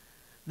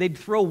 they'd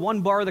throw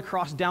one bar of the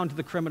cross down to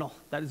the criminal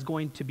that is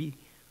going to be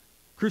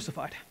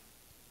crucified.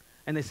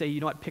 And they say,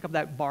 you know what, pick up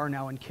that bar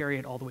now and carry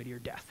it all the way to your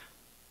death.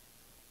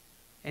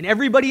 And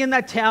everybody in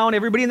that town,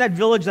 everybody in that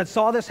village that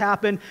saw this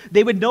happen,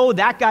 they would know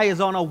that guy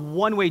is on a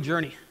one-way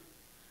journey,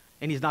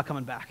 and he's not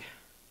coming back.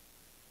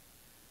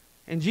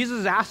 And Jesus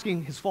is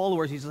asking his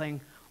followers, he's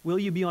saying, will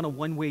you be on a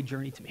one-way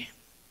journey to me?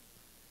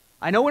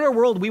 I know in our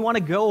world we want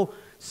to go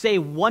say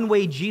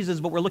one-way Jesus,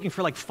 but we're looking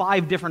for like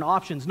 5 different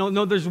options.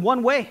 No, there's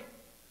one way.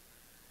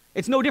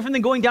 It's no different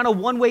than going down a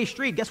one-way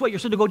street. Guess what? You're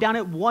supposed to go down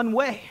it one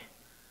way.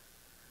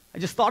 I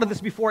just thought of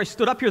this before I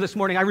stood up here this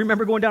morning. I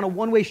remember going down a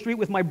one-way street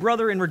with my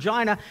brother in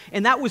Regina,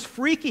 and that was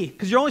freaky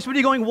because you're only supposed to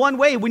be going one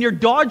way. When you're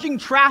dodging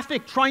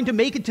traffic trying to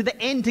make it to the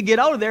end to get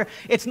out of there,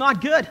 it's not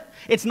good.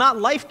 It's not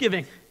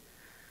life-giving.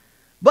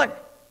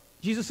 But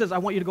Jesus says, I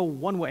want you to go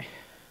one way.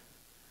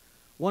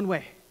 One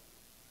way.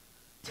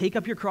 Take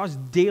up your cross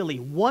daily.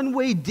 One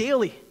way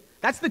daily.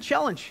 That's the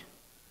challenge.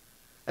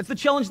 That's the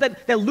challenge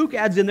that Luke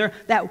adds in there,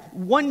 that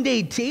one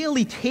day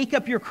daily take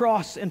up your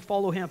cross and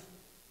follow him.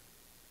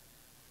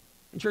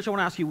 And church, I want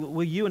to ask you,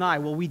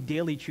 will we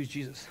daily choose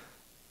Jesus?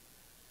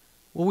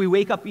 Will we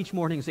wake up each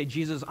morning and say,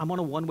 Jesus, I'm on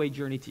a one-way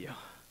journey to you.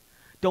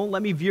 Don't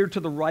let me veer to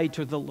the right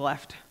or the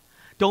left.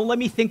 Don't let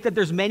me think that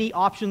there's many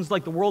options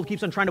like the world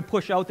keeps on trying to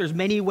push out. There's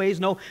many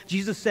ways. No,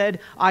 Jesus said,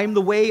 I'm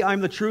the way,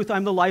 I'm the truth,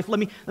 I'm the life. Let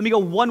me go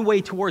one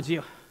way towards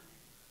you.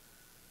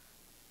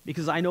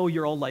 Because I know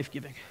you're all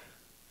life-giving.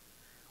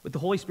 With the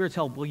Holy Spirit's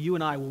help, will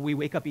we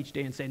wake up each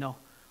day and say, no,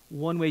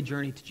 one-way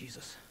journey to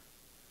Jesus.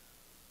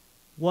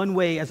 One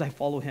way as I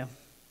follow him.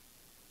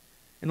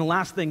 And the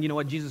last thing, you know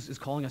what Jesus is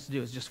calling us to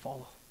do is just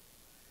follow.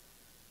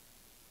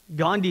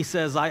 Gandhi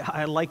says,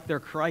 I like their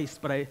Christ,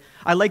 but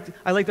I like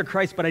their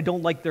Christ, but I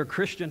don't like their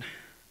Christian.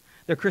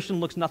 Their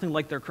Christian looks nothing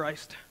like their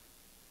Christ.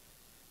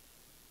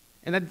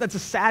 And that's a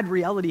sad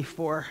reality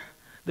for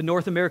the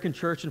North American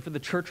church and for the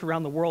church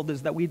around the world,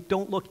 is that we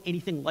don't look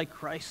anything like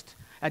Christ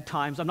at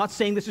times. I'm not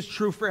saying this is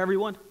true for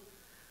everyone,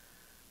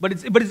 but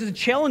it's a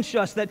challenge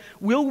to us that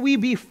will we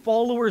be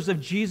followers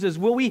of Jesus?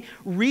 Will we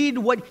read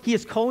what he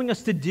is calling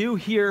us to do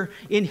here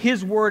in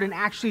his word and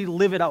actually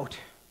live it out?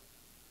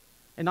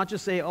 And not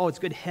just say, oh, it's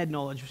good head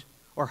knowledge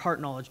or heart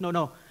knowledge.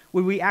 No.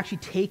 Will we actually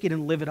take it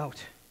and live it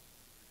out?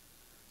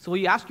 So will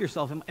you ask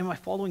yourself, am I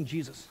following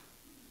Jesus?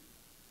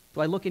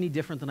 Do I look any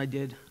different than I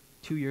did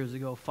 2 years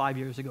ago, 5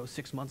 years ago,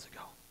 6 months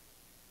ago?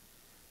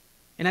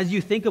 And as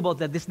you think about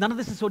that, none of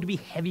this is supposed to be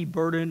heavy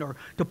burden or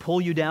to pull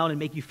you down and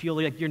make you feel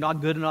like you're not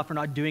good enough or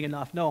not doing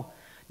enough. No,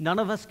 none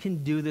of us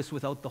can do this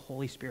without the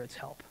Holy Spirit's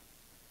help.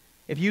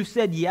 If you've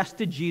said yes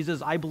to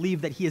Jesus, I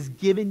believe that he has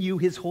given you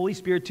his Holy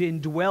Spirit to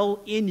indwell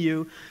in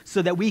you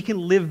so that we can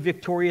live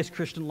victorious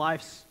Christian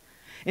lives.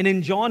 And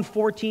in John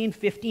 14,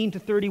 15 to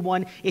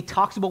 31, it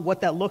talks about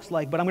what that looks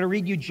like. But I'm going to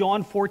read you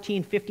John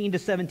 14, 15 to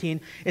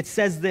 17. It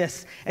says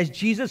this, as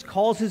Jesus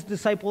calls his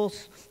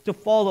disciples to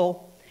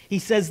follow, he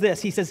says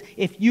this, he says,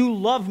 if you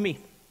love me,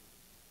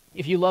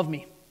 If you love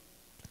me,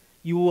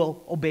 you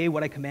will obey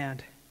what I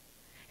command.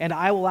 And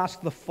I will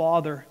ask the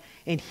Father,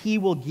 and he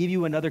will give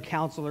you another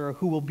counselor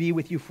who will be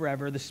with you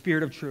forever, the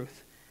Spirit of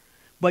truth.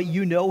 But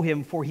you know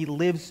him, for he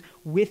lives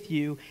with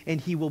you,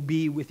 and he will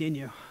be within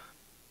you.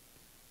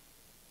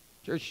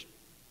 Church,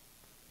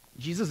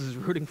 Jesus is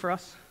rooting for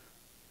us.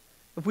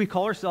 If we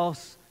call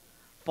ourselves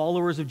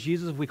followers of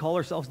Jesus, if we call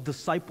ourselves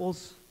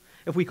disciples,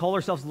 if we call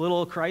ourselves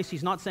little Christ,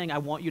 he's not saying, I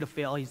want you to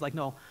fail. He's like,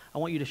 no, I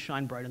want you to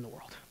shine bright in the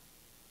world.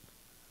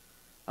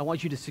 I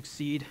want you to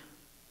succeed.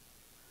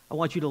 I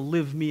want you to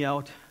live me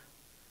out.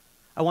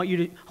 I want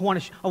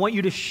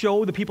you to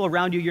show the people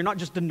around you you're not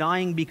just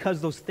denying because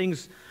those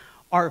things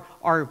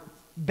are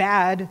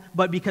bad,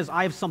 but because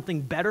I have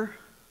something better.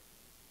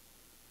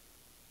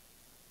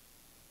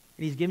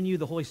 And he's given you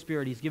the Holy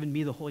Spirit. He's given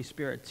me the Holy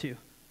Spirit too,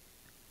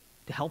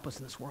 to help us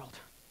in this world.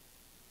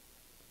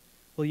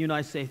 Will you and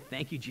I say,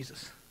 thank you,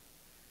 Jesus.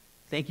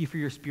 Thank you for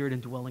your Spirit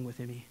indwelling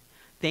within me.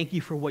 Thank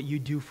you for what you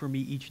do for me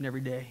each and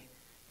every day.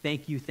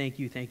 Thank you, thank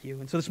you, thank you.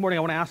 And so this morning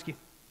I want to ask you,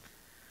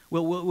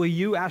 will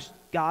you ask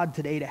God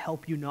today to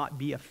help you not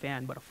be a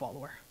fan but a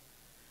follower?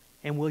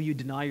 And will you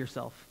deny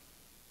yourself?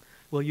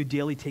 Will you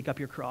daily take up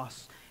your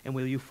cross? And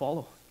will you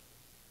follow?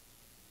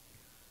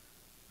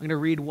 I'm going to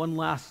read one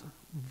last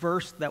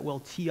verse that will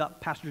tee up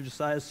Pastor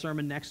Josiah's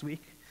sermon next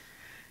week.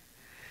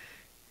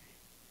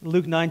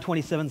 Luke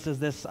 9:27 says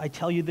this, I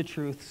tell you the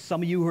truth,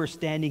 some of you who are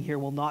standing here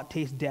will not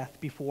taste death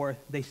before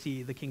they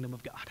see the kingdom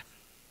of God.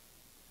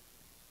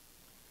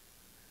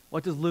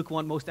 What does Luke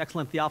want, most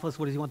excellent Theophilus?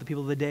 What does he want the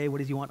people of the day? What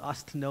does he want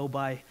us to know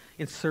by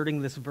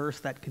inserting this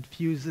verse that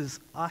confuses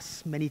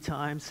us many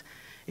times?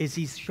 Is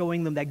he's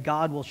showing them that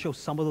God will show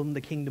some of them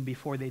the kingdom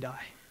before they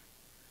die.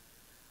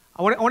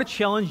 I want to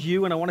challenge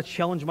you, and I want to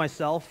challenge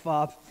myself.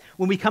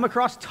 When we come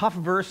across tough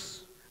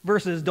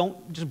verses,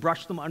 don't just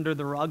brush them under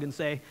the rug and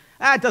say,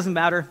 it doesn't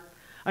matter.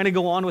 I'm going to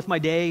go on with my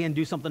day and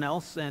do something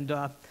else, and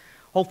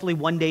hopefully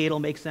one day it'll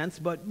make sense.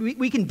 But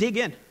we can dig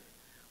in.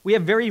 We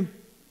have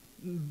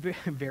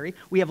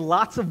we have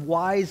lots of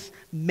wise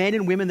men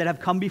and women that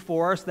have come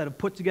before us, that have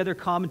put together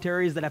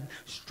commentaries, that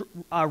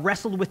have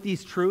wrestled with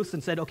these truths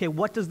and said, okay,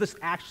 what does this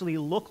actually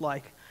look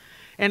like?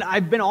 And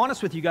I've been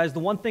honest with you guys, the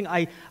one thing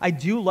I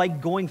do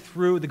like going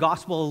through the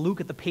Gospel of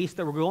Luke at the pace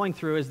that we're going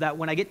through is that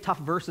when I get tough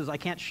verses, I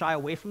can't shy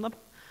away from them.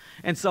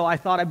 And so I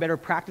thought I better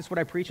practice what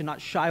I preach and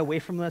not shy away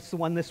from this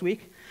one this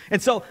week.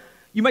 And so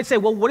you might say,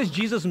 well, what does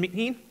Jesus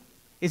mean?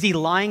 Is he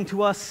lying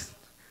to us?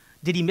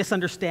 Did he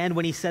misunderstand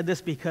when he said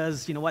this?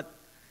 Because, you know what?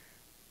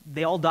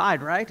 They all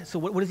died, right? So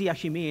what does he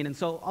actually mean? And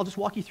so I'll just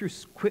walk you through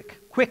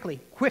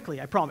quickly,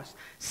 I promise.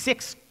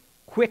 6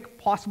 quick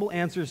possible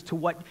answers to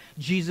what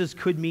Jesus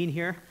could mean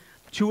here.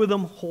 2 of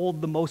them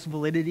hold the most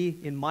validity,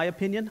 in my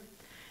opinion,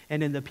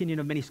 and in the opinion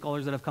of many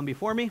scholars that have come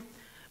before me.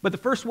 But the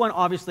first one,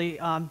 obviously,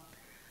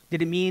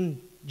 did it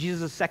mean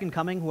Jesus' second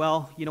coming?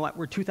 Well, you know what?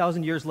 We're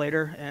 2,000 years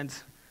later, and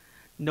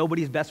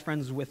nobody's best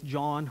friends with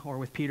John or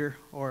with Peter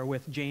or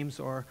with James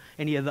or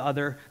any of the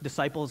other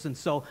disciples. And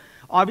so,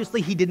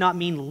 obviously, he did not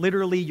mean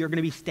literally you're going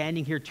to be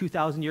standing here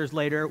 2,000 years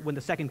later when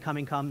the second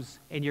coming comes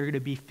and you're going to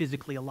be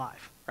physically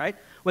alive, right?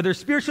 Whether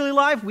spiritually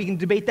alive, we can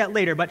debate that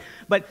later. But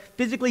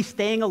physically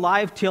staying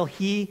alive till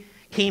he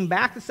came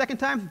back the second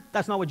time,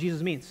 that's not what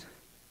Jesus means.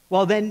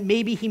 Well, then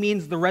maybe he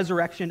means the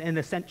resurrection and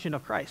ascension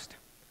of Christ.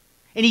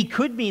 And he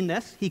could mean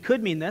this,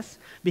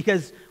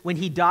 because when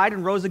he died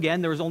and rose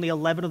again, there was only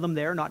 11 of them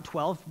there, not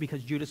 12,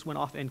 because Judas went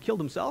off and killed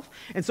himself.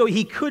 And so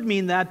he could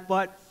mean that,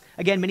 but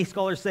again, many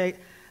scholars say,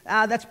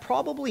 that's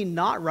probably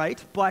not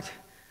right. But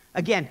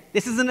again,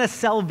 this isn't a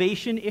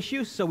salvation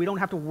issue, so we don't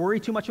have to worry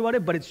too much about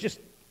it, but it's just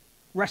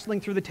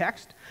wrestling through the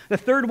text. The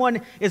third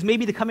one is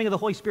maybe the coming of the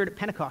Holy Spirit at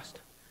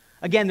Pentecost.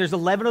 Again, there's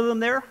 11 of them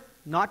there,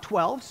 not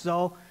 12,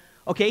 so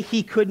okay,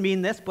 he could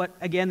mean this, but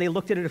again, they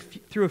looked at it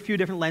through a few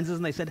different lenses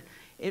and they said,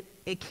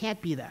 it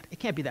can't be that. It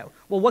can't be that.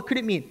 Well, what could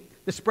it mean?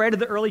 The spread of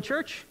the early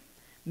church?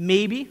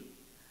 Maybe.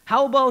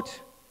 How about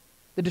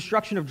the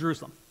destruction of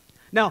Jerusalem?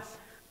 Now,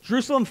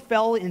 Jerusalem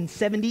fell in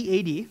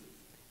 70 AD,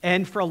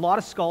 and for a lot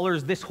of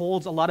scholars, this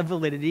holds a lot of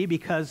validity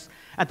because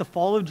at the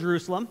fall of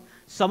Jerusalem,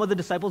 some of the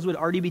disciples would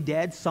already be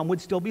dead, some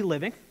would still be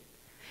living.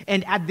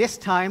 And at this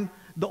time,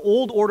 the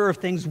old order of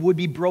things would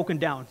be broken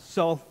down.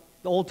 So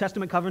the Old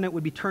Testament covenant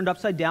would be turned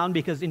upside down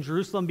because in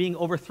Jerusalem being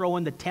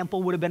overthrown, the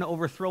temple would have been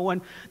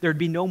overthrown. There'd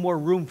be no more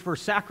room for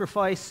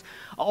sacrifice,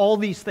 all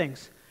these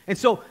things. And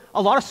so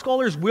a lot of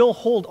scholars will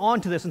hold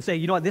on to this and say,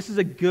 you know what, this is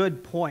a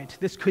good point.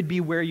 This could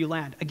be where you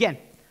land. Again,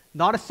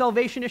 not a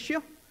salvation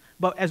issue,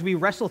 but as we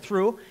wrestle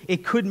through,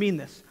 it could mean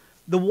this.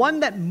 The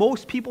one that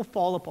most people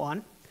fall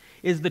upon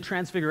is the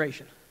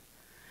transfiguration.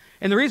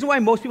 And the reason why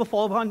most people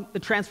fall upon the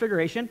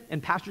transfiguration,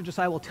 and Pastor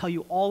Josiah will tell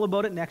you all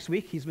about it next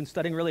week, he's been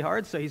studying really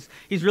hard, so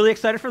he's really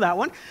excited for that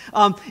one,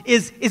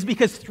 is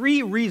because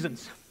 3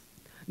 reasons.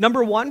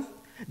 Number 1,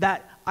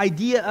 that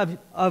idea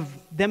of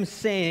them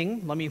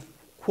saying, let me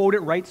quote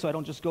it right so I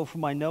don't just go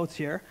from my notes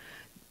here.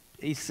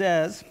 He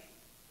says,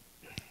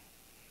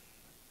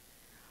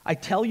 I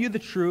tell you the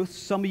truth,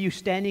 some of you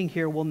standing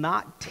here will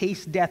not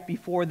taste death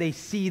before they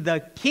see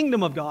the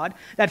kingdom of God.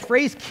 That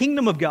phrase,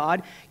 kingdom of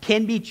God,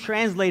 can be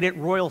translated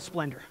royal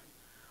splendor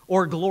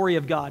or glory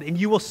of God. And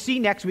you will see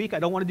next week, I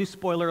don't want to do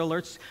spoiler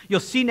alerts, you'll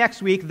see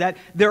next week that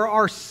there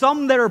are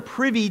some that are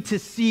privy to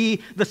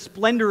see the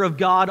splendor of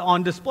God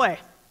on display.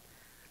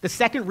 The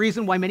second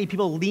reason why many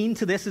people lean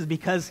to this is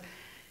because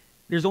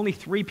there's only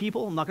 3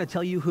 people, I'm not going to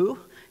tell you who,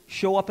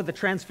 show up at the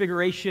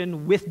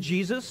transfiguration with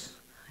Jesus.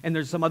 And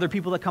there's some other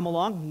people that come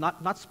along,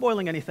 not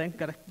spoiling anything,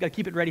 got to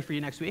keep it ready for you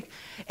next week.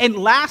 And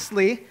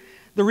lastly,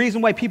 the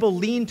reason why people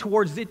lean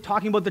towards it,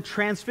 talking about the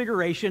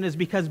transfiguration, is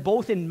because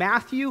both in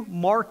Matthew,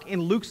 Mark,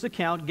 and Luke's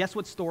account, guess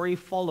what story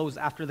follows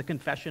after the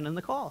confession and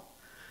the call?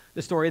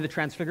 The story of the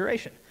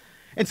transfiguration.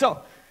 And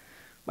so,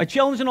 my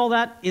challenge in all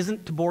that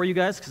isn't to bore you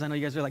guys, because I know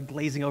you guys are like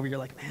glazing over, you're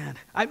like, man.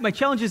 My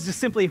challenge is just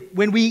simply,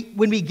 when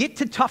we get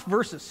to tough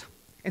verses,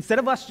 instead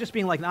of us just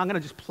being like, no, I'm going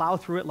to just plow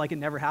through it like it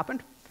never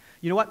happened,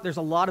 you know what? There's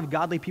a lot of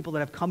godly people that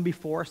have come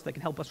before us that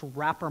can help us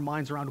wrap our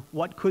minds around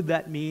what could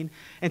that mean.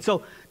 And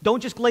so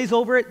don't just glaze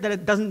over it that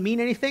it doesn't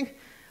mean anything.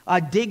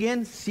 Dig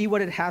in, see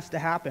what it has to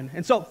happen.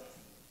 And so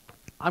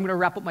I'm going to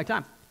wrap up my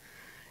time.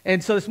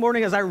 And so this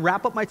morning, as I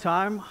wrap up my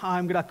time,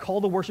 I'm going to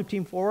call the worship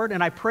team forward.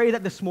 And I pray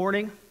that this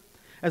morning,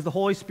 as the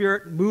Holy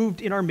Spirit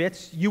moved in our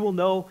midst, you will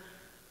know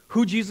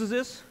who Jesus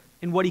is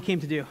and what he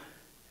came to do.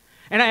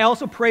 And I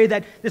also pray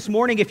that this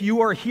morning, if you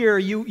are here,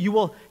 you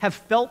will have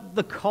felt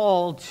the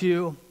call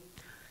to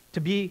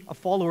be a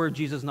follower of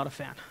Jesus, not a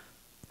fan.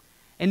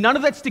 And none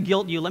of that's to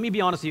guilt you. Let me be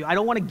honest with you. I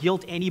don't want to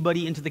guilt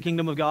anybody into the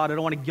kingdom of God. I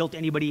don't want to guilt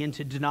anybody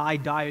into deny,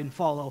 die, and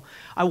follow.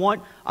 I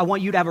want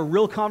you to have a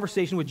real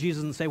conversation with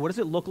Jesus and say, what does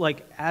it look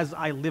like as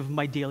I live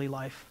my daily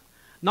life?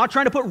 Not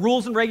trying to put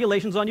rules and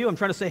regulations on you. I'm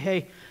trying to say,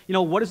 hey,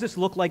 what does this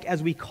look like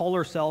as we call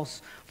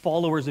ourselves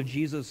followers of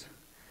Jesus?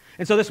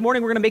 And so this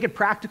morning, we're going to make it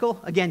practical.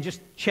 Again,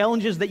 just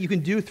challenges that you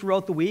can do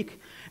throughout the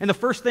week. And the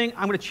first thing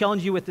I'm going to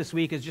challenge you with this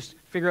week is just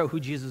figure out who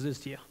Jesus is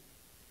to you.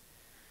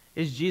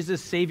 Is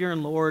Jesus Savior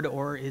and Lord,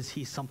 or is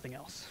he something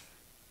else?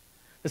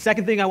 The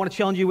second thing I want to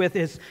challenge you with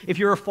is, if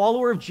you're a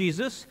follower of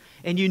Jesus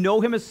and you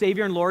know him as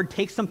Savior and Lord,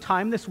 take some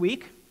time this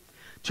week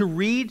to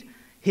read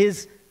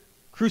his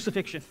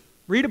crucifixion.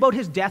 Read about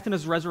his death and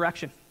his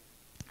resurrection.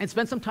 And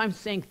spend some time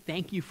saying,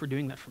 thank you for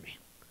doing that for me.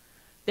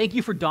 Thank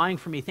you for dying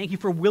for me. Thank you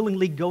for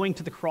willingly going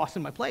to the cross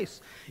in my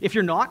place. If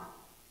you're not,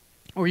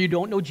 or you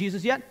don't know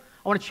Jesus yet,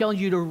 I want to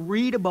challenge you to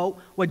read about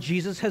what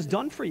Jesus has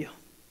done for you.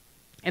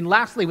 And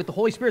lastly, with the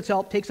Holy Spirit's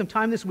help, take some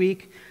time this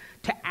week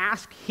to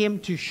ask him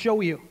to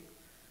show you.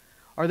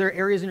 Are there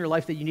areas in your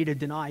life that you need to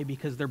deny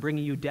because they're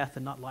bringing you death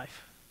and not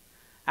life?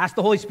 Ask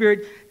the Holy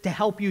Spirit to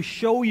help you,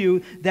 show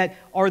you that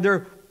are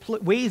there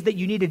ways that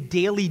you need to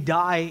daily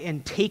die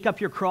and take up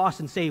your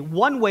cross and say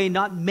one way,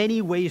 not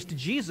many ways to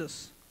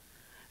Jesus.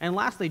 And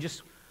lastly,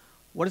 just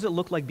what does it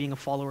look like being a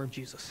follower of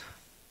Jesus?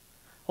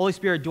 Holy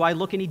Spirit, do I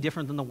look any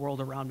different than the world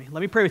around me?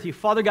 Let me pray with you.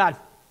 Father God,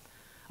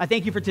 I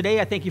thank you for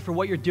today. I thank you for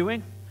what you're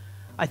doing.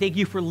 I thank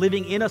you for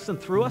living in us and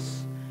through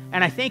us.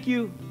 And I thank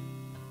you,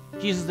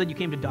 Jesus, that you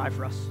came to die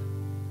for us.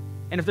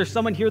 And if there's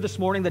someone here this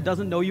morning that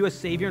doesn't know you as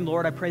Savior and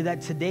Lord, I pray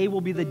that today will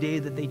be the day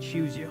that they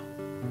choose you.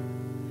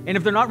 And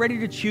if they're not ready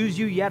to choose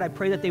you yet, I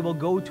pray that they will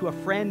go to a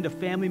friend, a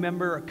family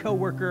member, a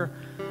coworker,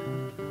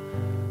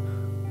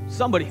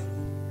 somebody,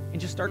 and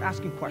just start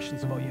asking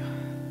questions about you.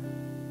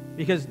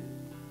 Because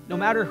no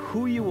matter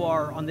who you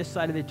are on this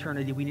side of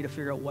eternity, we need to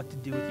figure out what to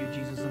do with you,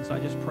 Jesus. And so I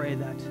just pray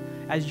that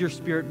as your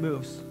Spirit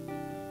moves,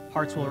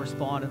 hearts will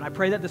respond. And I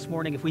pray that this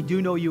morning, if we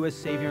do know you as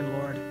Savior and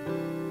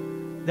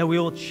Lord, that we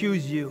will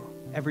choose you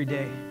every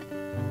day.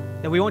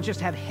 That we won't just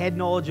have head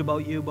knowledge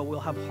about you, but we'll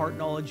have heart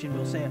knowledge, and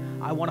we'll say,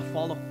 I want to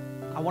follow.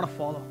 I want to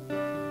follow.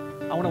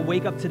 I want to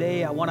wake up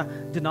today. I want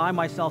to deny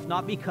myself,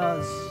 not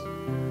because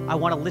I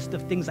want a list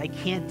of things I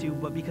can't do,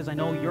 but because I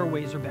know your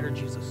ways are better,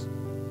 Jesus.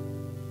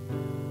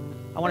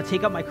 I want to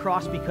take up my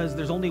cross because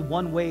there's only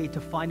one way to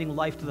finding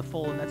life to the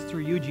full, and that's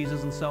through you,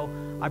 Jesus. And so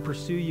I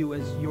pursue you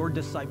as your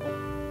disciple.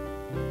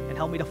 And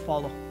help me to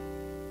follow.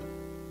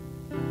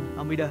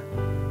 Help me to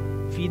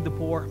feed the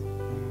poor.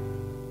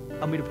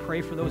 Help me to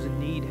pray for those in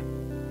need.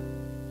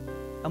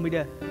 Help me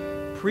to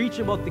preach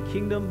about the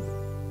kingdom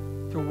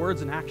through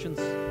words and actions.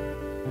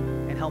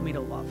 And help me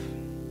to love.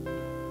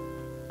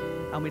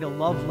 Help me to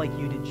love like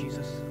you did,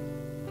 Jesus.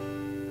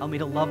 Help me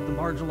to love the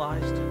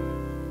marginalized.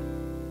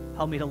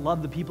 Help me to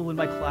love the people in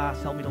my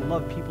class. Help me to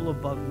love people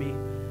above me.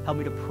 Help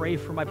me to pray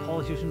for my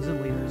politicians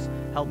and leaders.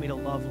 Help me to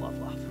love, love,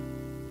 love.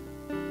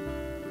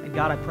 And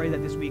God, I pray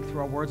that this week,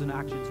 through our words and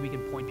actions, we can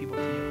point people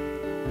to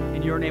you.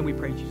 In your name we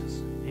pray,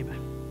 Jesus.